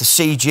tree to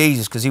see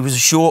Jesus because he was a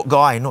short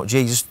guy. Not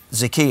Jesus,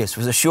 Zacchaeus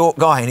was a short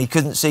guy and he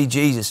couldn't see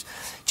Jesus.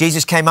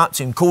 Jesus came up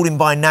to him, called him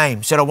by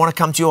name, said, I want to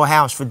come to your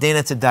house for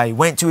dinner today.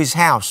 Went to his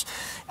house,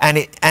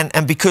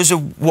 and because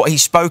of what he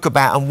spoke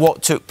about and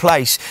what took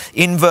place,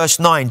 in verse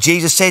 9,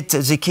 Jesus said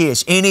to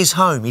Zacchaeus in his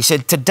home, he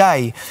said,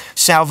 today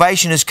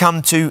salvation has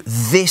come to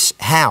this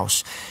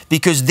house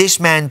because this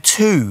man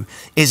too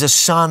is a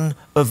son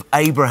of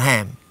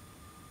Abraham.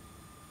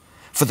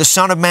 For the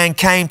Son of Man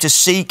came to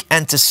seek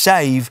and to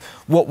save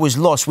what was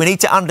lost. We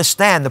need to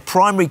understand the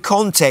primary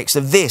context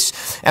of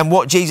this, and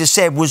what Jesus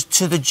said was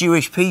to the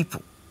Jewish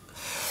people.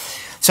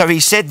 So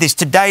he said this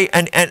today,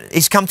 and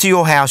he's come to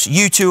your house.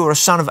 You too are a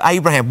son of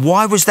Abraham.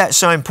 Why was that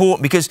so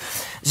important? Because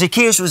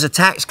Zacchaeus was a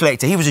tax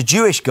collector. He was a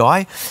Jewish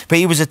guy, but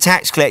he was a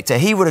tax collector.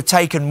 He would have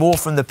taken more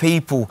from the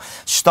people,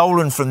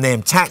 stolen from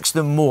them, taxed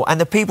them more. And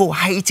the people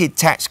hated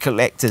tax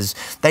collectors.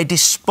 They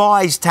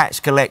despised tax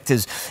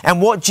collectors.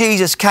 And what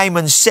Jesus came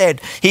and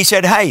said, he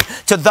said, hey,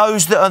 to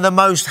those that are the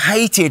most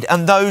hated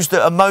and those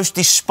that are most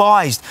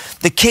despised,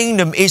 the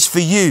kingdom is for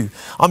you.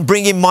 I'm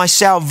bringing my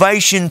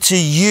salvation to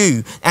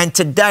you. And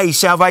today,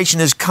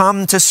 salvation has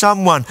come to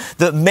someone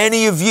that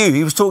many of you,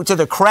 he was talking to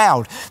the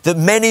crowd, that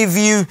many of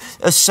you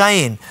are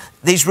saying,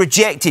 he's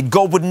rejected,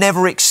 God would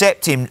never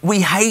accept him, we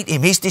hate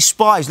him, he's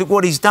despised, look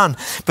what he's done.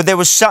 But there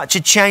was such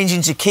a change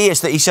in Zacchaeus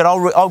that he said,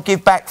 I'll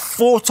give back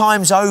 4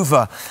 times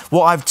over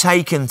what I've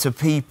taken to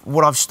people,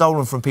 what I've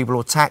stolen from people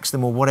or taxed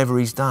them or whatever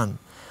he's done.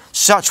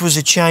 Such was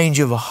a change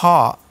of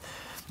heart.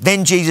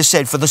 Then Jesus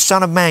said, for the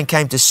Son of Man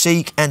came to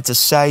seek and to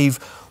save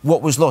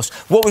what was lost.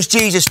 What was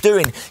Jesus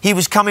doing? He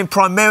was coming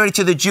primarily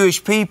to the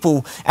Jewish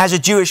people as a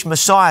Jewish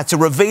Messiah to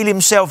reveal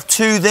himself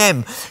to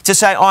them, to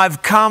say,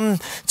 I've come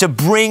to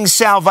bring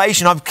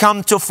salvation. I've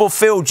come to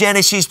fulfill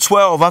Genesis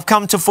 12. I've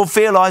come to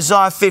fulfill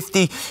Isaiah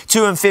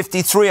 52 and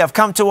 53. I've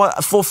come to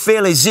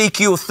fulfill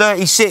Ezekiel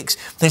 36.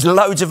 There's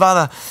loads of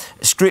other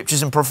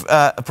scriptures and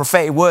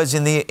prophetic words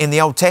in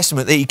the Old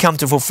Testament that he come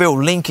to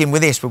fulfill, linking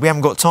with this, but we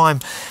haven't got time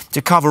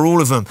to cover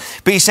all of them.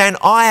 But he's saying,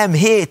 I am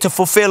here to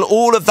fulfill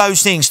all of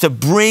those things, to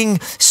bring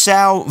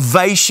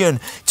salvation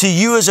to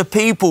you as a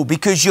people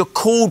because you're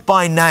called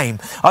by name.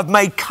 I've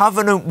made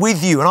covenant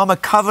with you and I'm a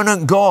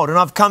covenant God, and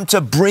I've come to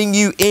bring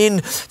you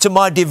in to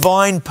my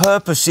divine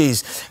purposes,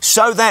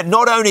 so that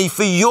not only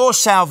for your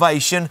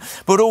salvation,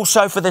 but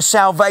also for the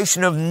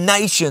salvation of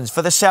nations,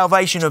 for the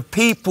salvation of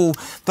people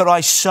that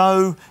I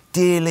so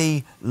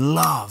dearly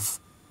love.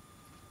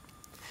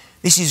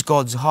 This is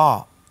God's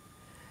heart.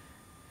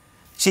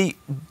 See,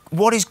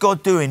 what is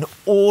God doing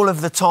all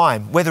of the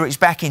time? Whether it's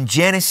back in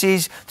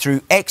Genesis,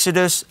 through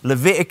Exodus,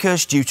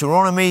 Leviticus,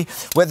 Deuteronomy,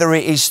 whether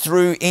it is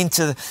through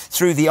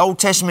the Old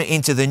Testament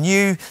into the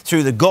New,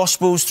 through the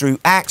Gospels, through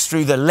Acts,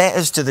 through the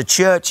letters to the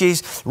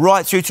churches,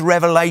 right through to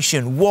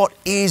Revelation. What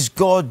is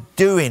God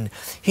doing?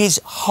 His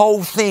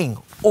whole thing,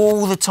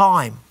 all the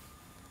time.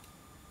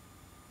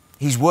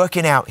 He's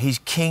working out his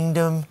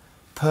kingdom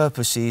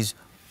purposes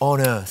on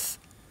earth.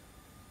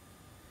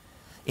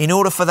 In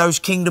order for those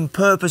kingdom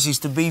purposes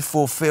to be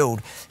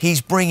fulfilled, he's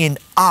bringing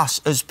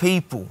us as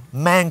people,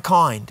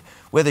 mankind,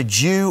 whether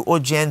Jew or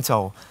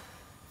Gentile,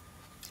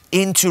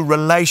 into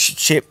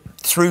relationship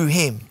through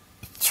him,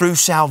 through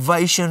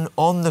salvation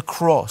on the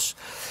cross,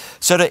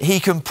 so that he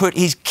can put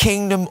his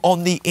kingdom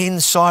on the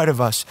inside of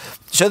us,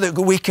 so that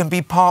we can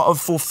be part of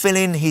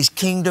fulfilling his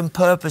kingdom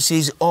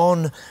purposes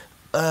on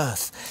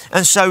earth.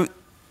 And so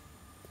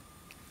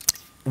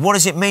what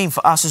does it mean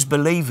for us as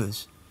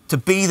believers to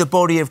be the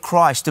body of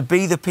Christ, to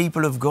be the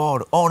people of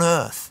God on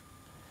earth?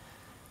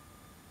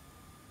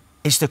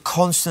 It's to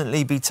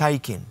constantly be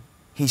taking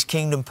his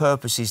kingdom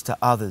purposes to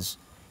others,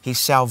 his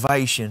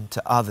salvation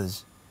to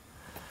others.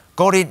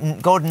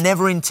 God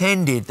never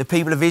intended the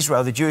people of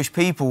Israel, the Jewish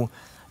people,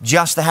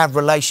 just to have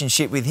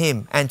relationship with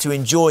him and to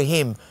enjoy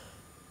him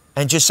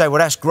and just say, well,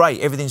 that's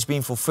great, everything's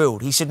been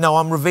fulfilled. He said, no,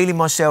 I'm revealing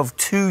myself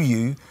to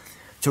you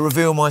to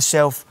reveal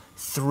myself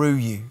through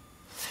you.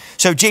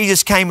 So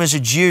Jesus came as a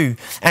Jew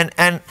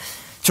and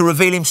to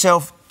reveal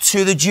himself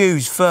to the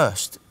Jews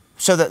first,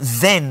 so that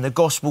then the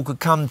gospel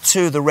could come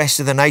to the rest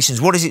of the nations.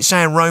 What does it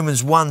say in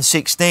Romans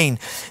 1:16?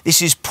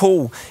 This is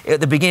Paul at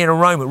the beginning of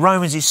Romans.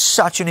 Romans is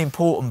such an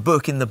important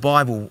book in the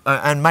Bible,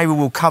 and maybe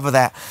we'll cover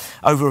that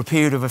over a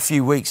period of a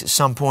few weeks at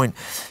some point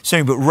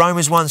soon. But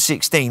Romans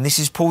 1:16, this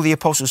is Paul the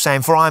Apostle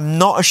saying, "For I am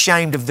not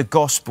ashamed of the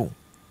gospel."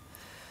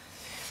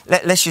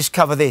 Let's just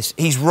cover this.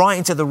 He's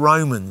writing to the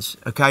Romans,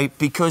 okay,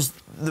 because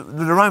the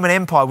Roman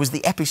Empire was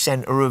the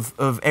epicenter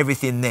of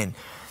everything then.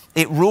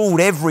 It ruled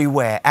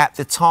everywhere at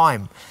the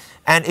time.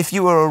 And if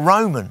you were a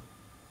Roman,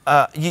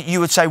 you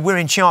would say, we're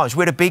in charge,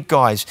 we're the big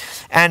guys.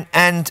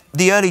 And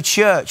the early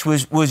church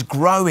was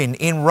growing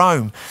in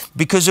Rome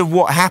because of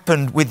what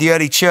happened with the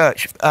early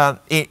church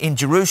in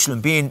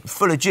Jerusalem, being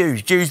full of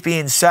Jews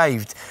being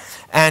saved.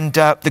 And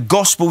the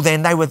gospel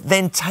then, they were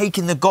then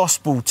taking the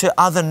gospel to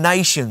other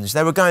nations.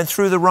 They were going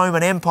through the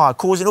Roman Empire,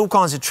 causing all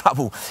kinds of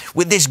trouble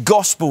with this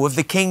gospel of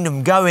the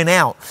kingdom going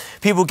out.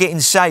 People getting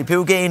saved,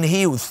 people getting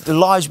healed, the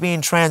lives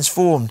being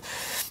transformed.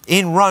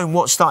 In Rome,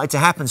 what started to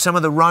happen? Some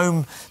of the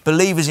Rome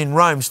believers in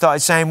Rome started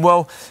saying,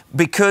 well,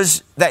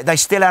 because they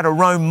still had a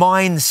Rome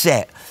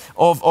mindset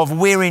of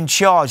we're in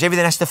charge,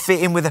 everything has to fit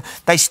in with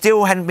they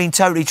still hadn't been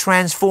totally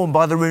transformed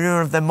by the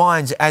renewing of their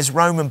minds as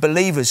Roman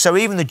believers. So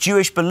even the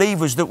Jewish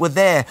believers that were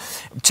there,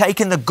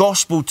 taking the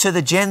gospel to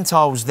the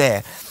Gentiles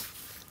there,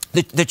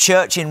 the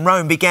church in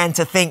Rome began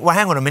to think, well,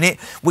 hang on a minute,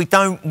 we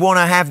don't want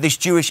to have this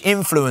Jewish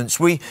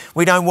influence. We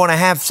don't want to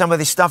have some of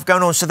this stuff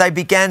going on. So they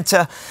began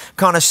to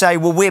kind of say,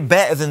 well, we're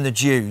better than the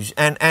Jews.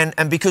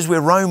 And because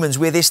we're Romans,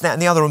 we're this, that, and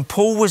the other. And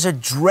Paul was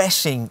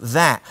addressing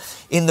that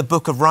in the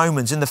book of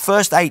Romans. In the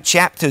first 8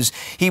 chapters,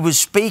 he was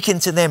speaking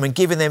to them and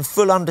giving them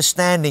full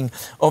understanding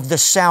of the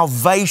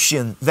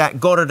salvation that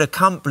God had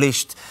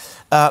accomplished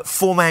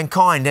for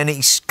mankind. And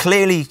he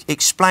clearly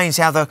explains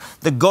how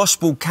the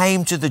gospel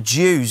came to the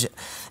Jews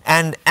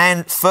and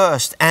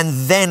first,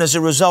 and then as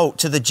a result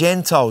to the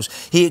Gentiles.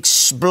 He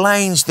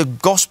explains the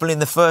gospel in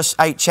the first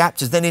 8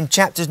 chapters. Then in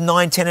chapters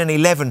 9, 10 and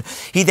 11,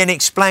 he then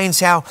explains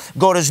how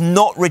God has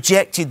not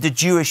rejected the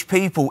Jewish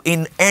people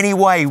in any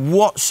way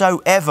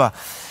whatsoever.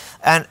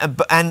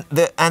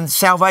 And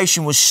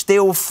salvation was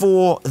still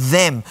for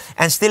them,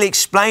 and still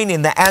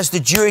explaining that as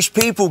the Jewish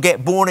people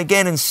get born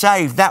again and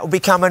saved, that will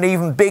become an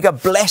even bigger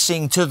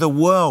blessing to the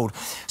world.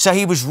 So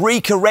he was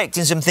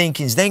recorrecting some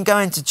thinkings. Then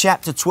going to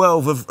chapter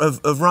 12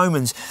 of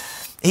Romans,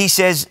 he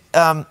says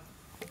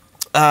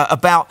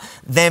about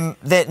them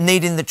that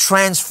needing the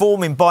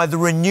transforming by the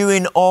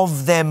renewing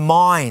of their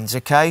minds,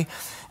 okay?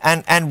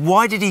 And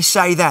why did he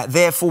say that?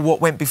 Therefore,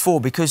 what went before?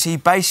 Because he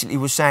basically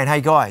was saying,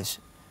 hey guys,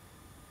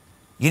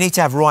 you need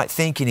to have right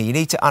thinking here. You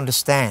need to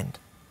understand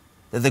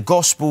that the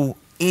gospel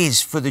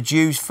is for the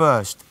Jews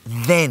first,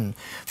 then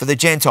for the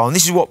Gentile. And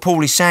this is what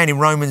Paul is saying in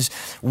Romans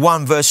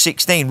 1 verse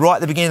 16, right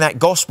at the beginning of that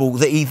gospel,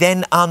 that he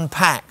then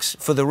unpacks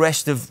for the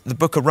rest of the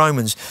book of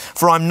Romans.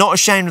 For I'm not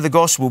ashamed of the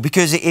gospel,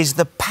 because it is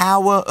the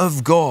power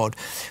of God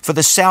for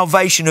the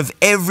salvation of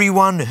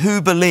everyone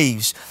who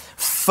believes,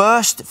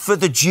 first for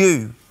the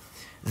Jew,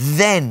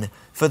 then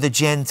for the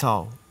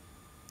Gentile.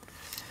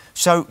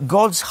 So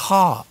God's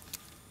heart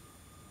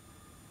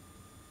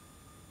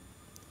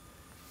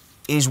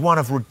is one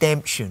of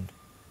redemption,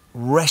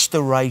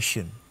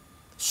 restoration,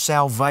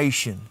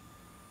 salvation,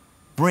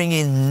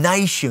 bringing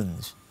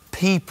nations,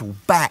 people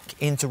back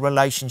into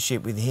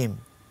relationship with him.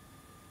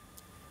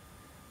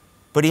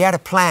 But he had a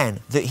plan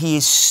that he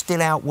is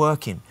still out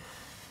working.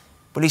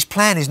 But his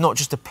plan is not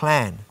just a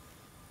plan.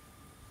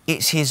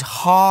 It's his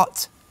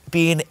heart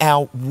being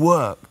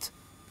outworked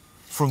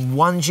from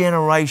one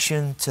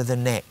generation to the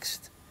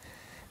next.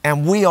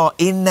 And we are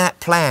in that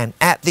plan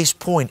at this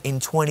point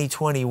in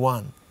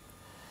 2021.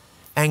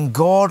 And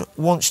God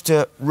wants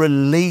to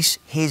release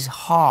his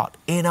heart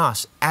in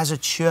us as a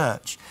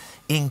church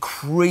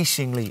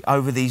increasingly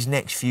over these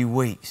next few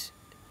weeks.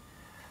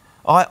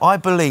 I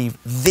believe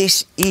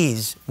this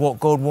is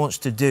what God wants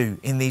to do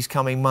in these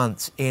coming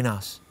months in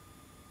us,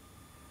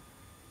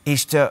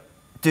 is to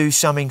do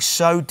something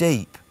so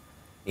deep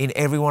in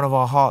every one of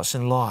our hearts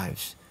and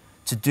lives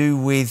to do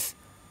with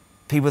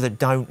people that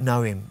don't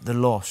know him, the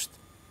lost.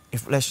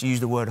 If let's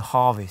use the word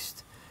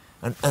harvest.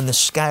 And the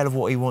scale of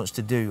what he wants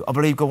to do. I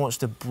believe God wants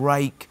to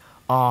break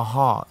our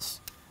hearts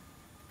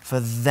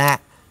for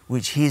that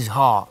which his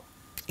heart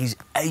is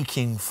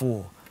aching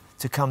for,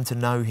 to come to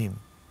know him.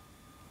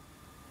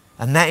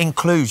 And that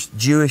includes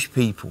Jewish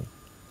people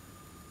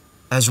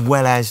as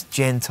well as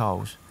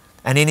Gentiles.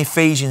 And in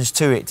Ephesians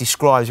 2 it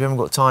describes, we haven't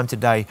got time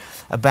today,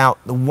 about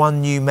the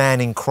one new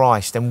man in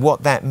Christ. And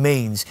what that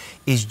means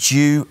is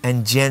Jew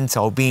and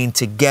Gentile being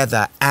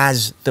together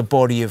as the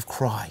body of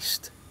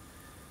Christ.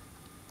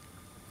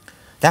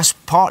 That's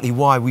partly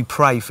why we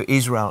pray for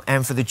Israel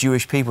and for the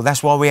Jewish people.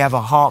 That's why we have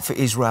a heart for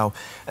Israel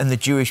and the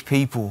Jewish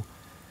people.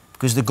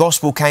 Because the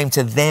gospel came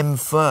to them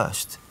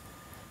first.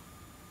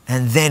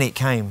 And then it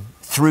came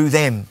through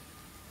them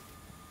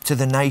to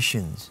the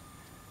nations.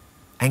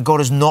 And God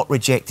has not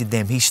rejected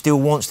them. He still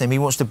wants them. He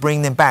wants to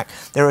bring them back.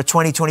 There are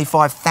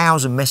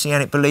 25,000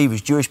 Messianic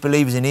believers, Jewish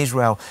believers in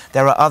Israel.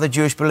 There are other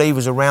Jewish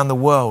believers around the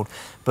world.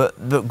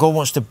 But God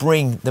wants to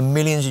bring the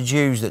millions of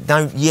Jews that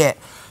don't yet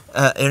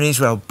in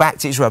Israel back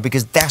to Israel,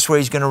 because that's where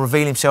he's going to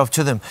reveal himself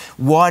to them.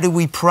 Why do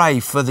we pray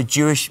for the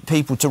Jewish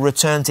people to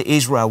return to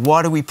Israel?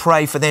 Why do we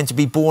pray for them to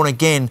be born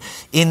again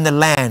in the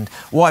land?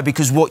 Why?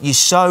 Because what you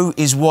sow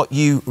is what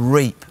you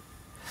reap.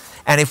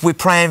 And if we're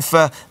praying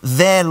for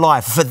their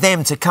life, for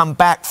them to come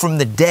back from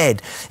the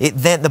dead,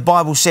 then the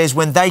Bible says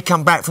when they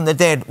come back from the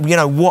dead, you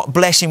know, what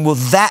blessing will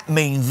that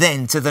mean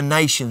then to the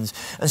nations?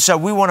 And so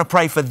we want to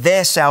pray for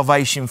their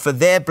salvation, for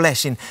their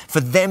blessing,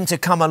 for them to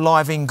come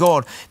alive in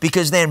God,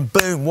 because then,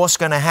 boom, what's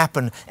going to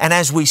happen? And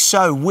as we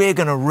sow, we're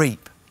going to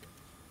reap.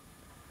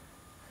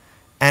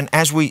 And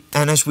as we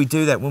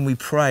do that, when we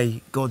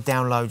pray, God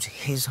downloads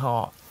his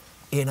heart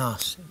in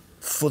us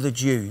for the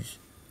Jews,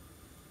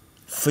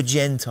 for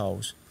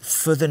Gentiles,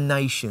 for the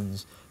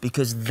nations,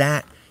 because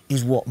that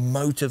is what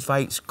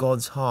motivates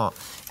God's heart.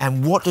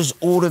 And what does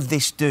all of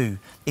this do?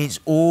 It's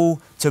all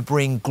to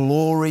bring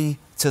glory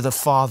to the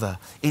Father.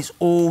 It's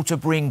all to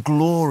bring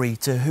glory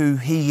to who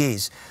he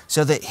is,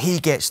 so that he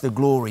gets the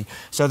glory,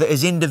 so that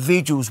as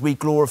individuals we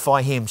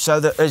glorify him, so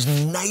that as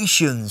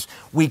nations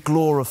we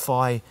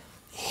glorify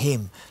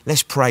him.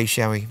 Let's pray,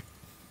 shall we?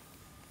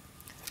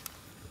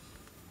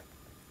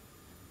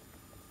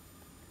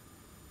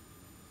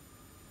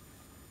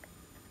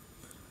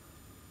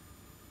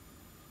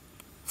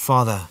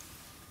 Father,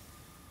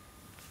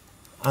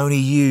 only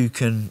you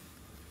can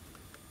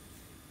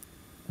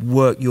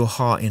work your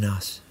heart in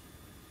us.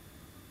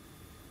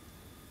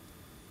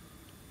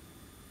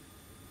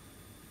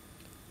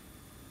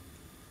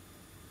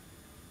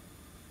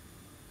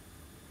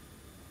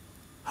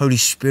 Holy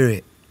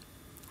Spirit,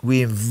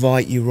 we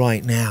invite you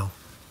right now.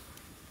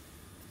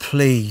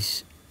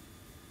 Please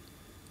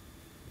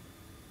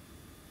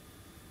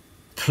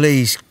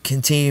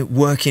continue to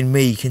work in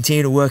me,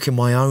 continue to work in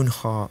my own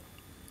heart.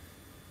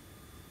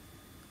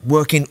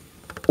 Work in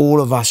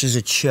all of us as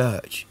a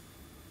church.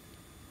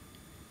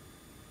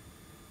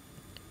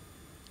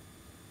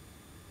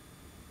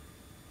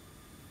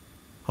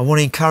 I want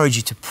to encourage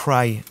you to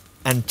pray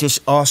and just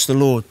ask the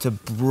Lord to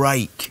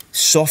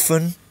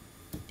soften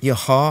your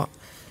heart,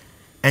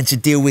 and to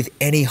deal with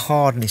any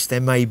hardness there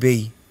may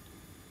be.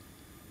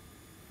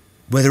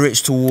 Whether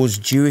it's towards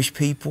Jewish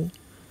people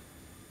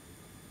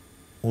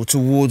or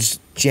towards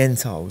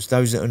Gentiles,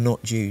 those that are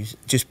not Jews,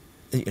 just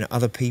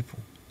other people.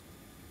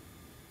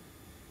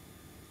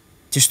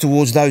 Just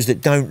towards those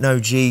that don't know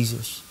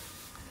Jesus.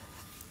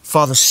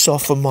 Father,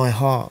 soften my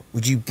heart.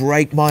 Would you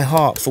break my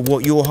heart for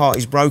what your heart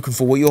is broken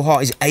for, what your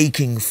heart is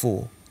aching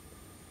for?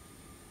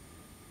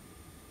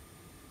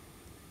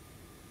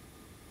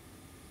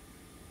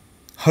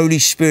 Holy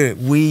Spirit,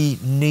 we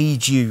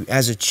need you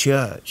as a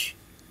church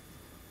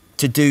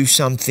to do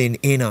something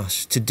in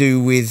us, to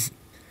do with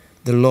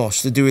the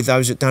lost, to do with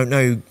those that don't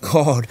know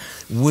God.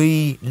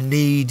 We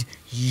need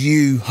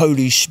you,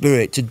 Holy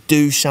Spirit, to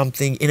do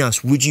something in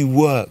us. Would you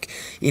work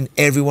in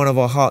every one of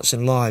our hearts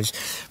and lives?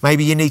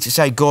 Maybe you need to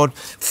say, God,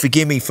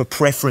 forgive me for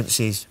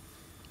preferences.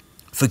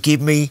 Forgive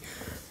me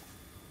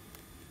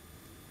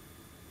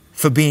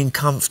for being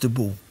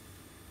comfortable.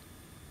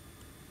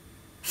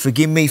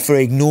 Forgive me for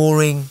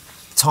ignoring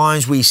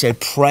times we said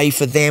pray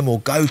for them or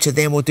go to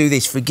them or do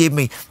this. Forgive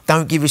me.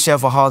 Don't give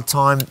yourself a hard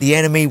time. The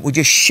enemy, we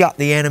just shut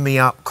the enemy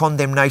up.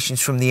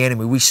 Condemnation's from the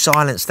enemy. We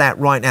silence that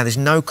right now. There's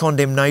no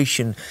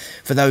condemnation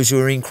for those who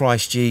are in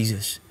Christ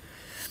Jesus.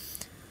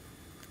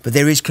 But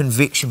there is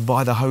conviction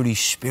by the Holy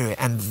Spirit,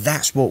 and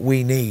that's what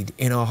we need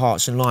in our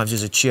hearts and lives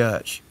as a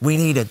church. We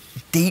need a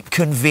deep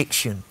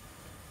conviction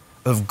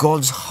of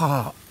God's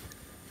heart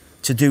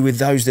to do with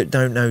those that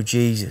don't know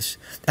Jesus.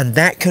 And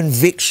that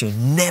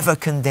conviction never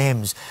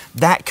condemns.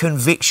 That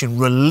conviction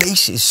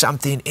releases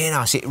something in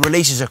us. It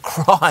releases a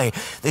cry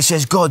that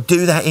says, God,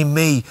 do that in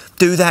me.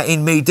 Do that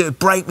in me.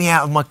 Break me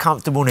out of my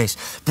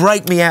comfortableness.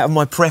 Break me out of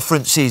my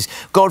preferences.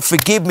 God,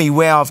 forgive me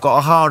where I've got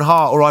a hard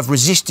heart, or I've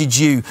resisted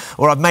you,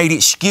 or I've made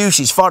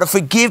excuses. Father,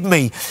 forgive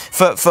me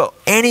for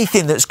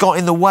anything that's got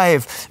in the way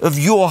of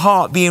your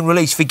heart being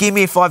released. Forgive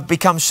me if I've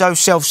become so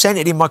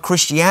self-centered in my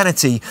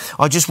Christianity.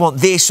 I just want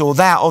this or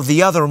that or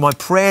the other, and my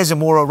prayers are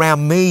more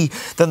around me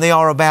than they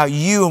are about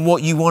you and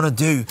what you want to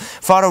do.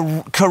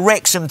 Father,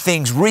 correct some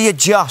things,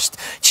 readjust,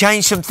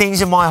 change some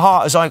things in my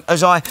heart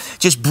as I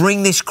just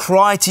bring this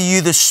cry to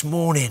you this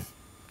morning.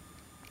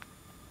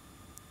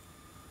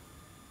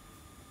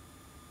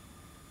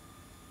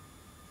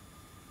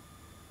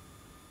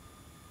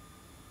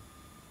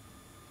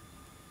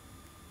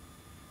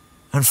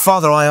 And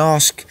Father, I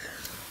ask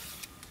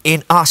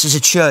in us as a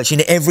church,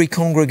 in every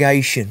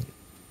congregation,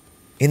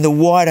 in the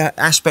wider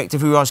aspect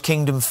of who are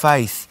Kingdom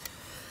Faith,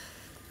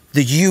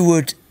 that you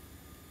would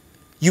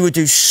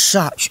do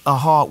such a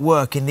hard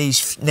work in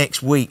these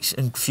next weeks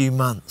and few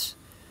months.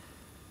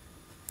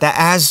 That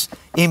as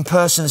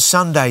in-person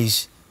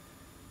Sundays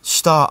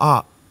start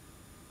up,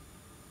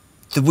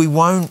 that we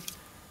won't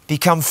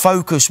become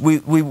focused. We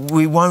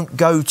won't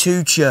go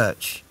to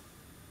church.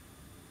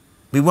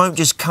 We won't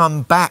just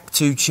come back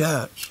to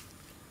church.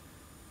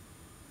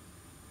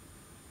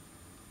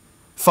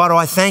 Father,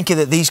 I thank you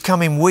that these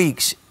coming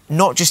weeks,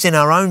 not just in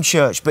our own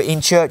church, but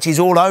in churches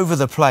all over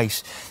the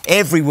place,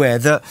 everywhere,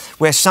 that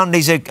where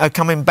Sundays are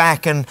coming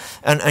back and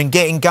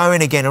getting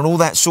going again and all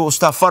that sort of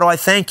stuff. Father, I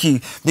thank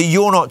you that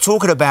you're not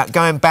talking about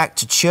going back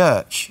to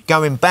church,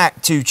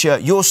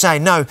 You're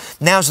saying, no,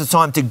 now's the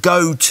time to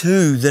go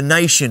to the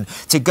nation,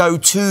 to go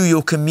to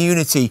your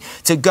community,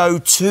 to go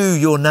to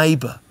your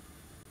neighbour.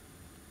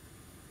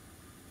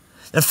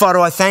 And Father,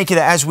 I thank you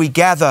that as we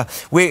gather,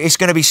 it's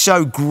going to be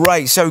so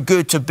great, so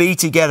good to be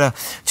together,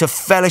 to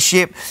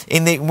fellowship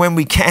when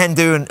we can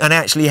do and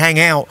actually hang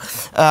out,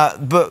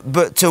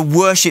 but to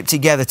worship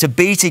together, to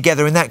be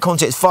together in that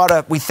context.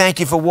 Father, we thank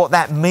you for what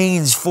that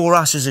means for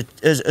us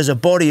as a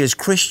body, as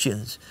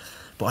Christians.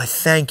 But I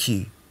thank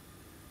you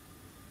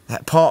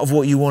that part of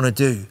what you want to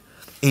do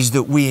is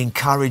that we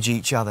encourage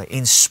each other,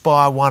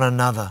 inspire one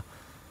another,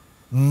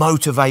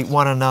 motivate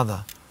one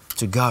another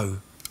to go,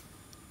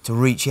 to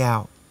reach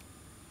out.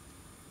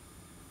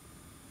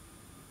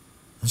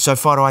 And so,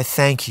 Father, I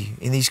thank you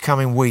in these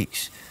coming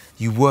weeks,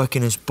 you work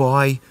in us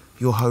by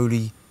your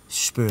Holy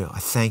Spirit. I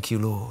thank you,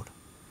 Lord.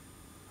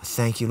 I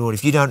thank you, Lord.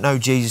 If you don't know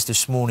Jesus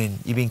this morning,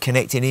 you've been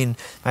connecting in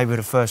maybe for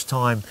the first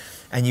time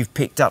and you've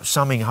picked up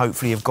something,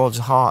 hopefully, of God's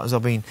heart as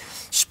I've been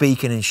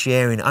speaking and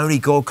sharing. Only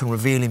God can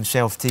reveal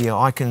himself to you.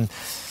 I can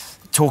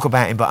talk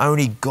about him, but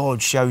only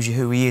God shows you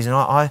who he is. And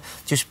I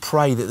just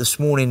pray that this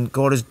morning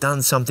God has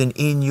done something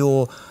in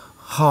your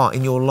heart,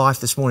 in your life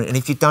this morning. And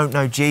if you don't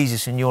know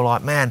Jesus and you're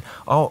like, man,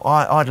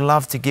 I'd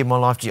love to give my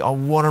life to you. I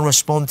want to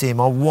respond to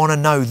him. I want to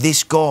know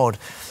this God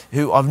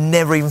who I've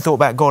never even thought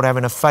about God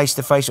having a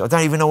face-to-face. I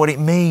don't even know what it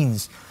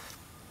means.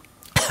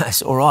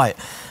 That's all right.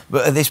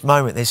 But at this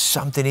moment, there's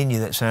something in you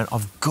that's saying,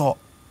 I've got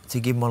to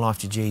give my life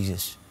to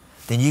Jesus.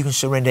 Then you can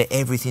surrender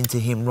everything to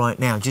him right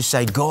now. Just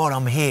say, God,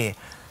 I'm here.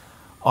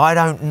 I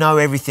don't know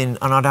everything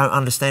and I don't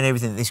understand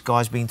everything that this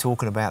guy's been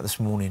talking about this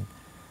morning.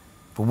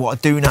 But what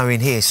I do know in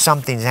here,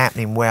 something's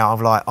happening where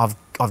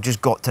I've just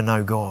got to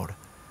know God.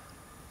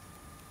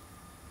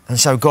 And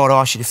so God, I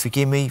ask you to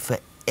forgive me for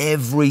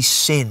every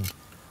sin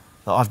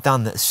that I've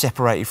done that's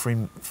separated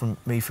from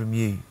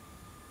you.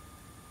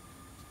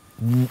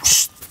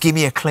 Give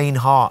me a clean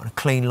heart and a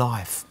clean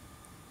life.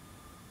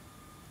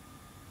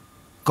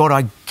 God,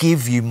 I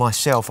give you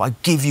myself. I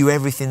give you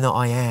everything that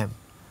I am.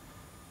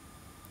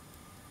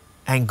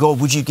 And God,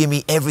 would you give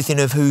me everything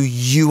of who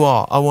you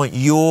are? I want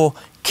your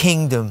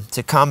kingdom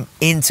to come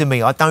into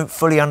me. I don't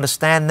fully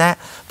understand that,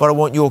 but I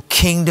want your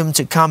kingdom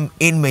to come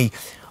in me.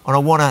 And I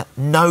want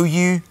to know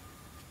you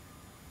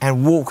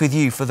and walk with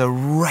you for the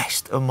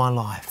rest of my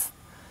life.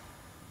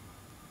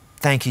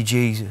 Thank you,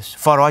 Jesus.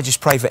 Father, I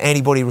just pray for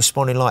anybody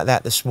responding like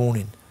that this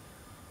morning,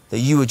 that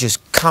you would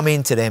just come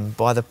into them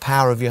by the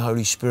power of your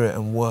Holy Spirit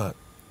and work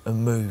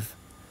and move.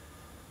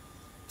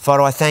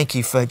 Father, I thank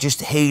you for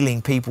just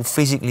healing people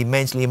physically,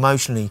 mentally,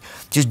 emotionally,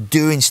 just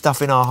doing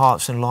stuff in our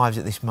hearts and lives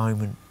at this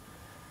moment.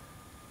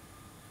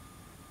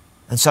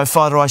 And so,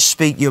 Father, I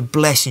speak your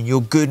blessing,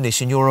 your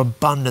goodness and your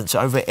abundance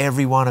over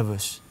every one of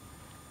us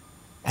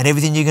and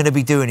everything you're going to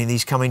be doing in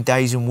these coming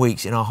days and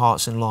weeks in our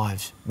hearts and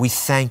lives. We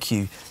thank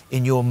you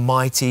in your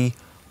mighty,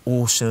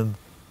 awesome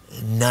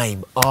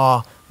name.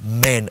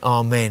 Amen.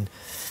 Amen.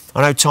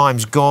 I know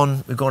time's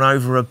gone. We've gone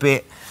over a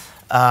bit.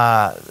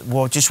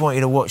 Well, I just want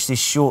you to watch this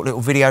short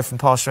little video from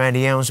Pastor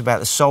Andy Elms about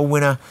the Soul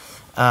Winner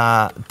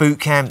boot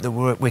camp that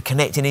we're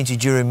connecting into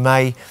during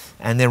May.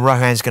 And then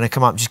Rohan's going to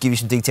come up and just give you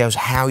some details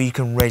how you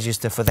can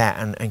register for that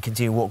and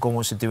continue what God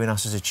wants to do in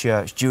us as a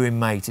church during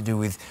May to do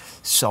with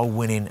soul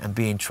winning and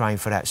being trained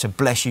for that. So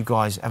bless you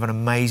guys. Have an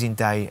amazing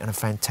day and a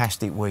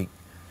fantastic week.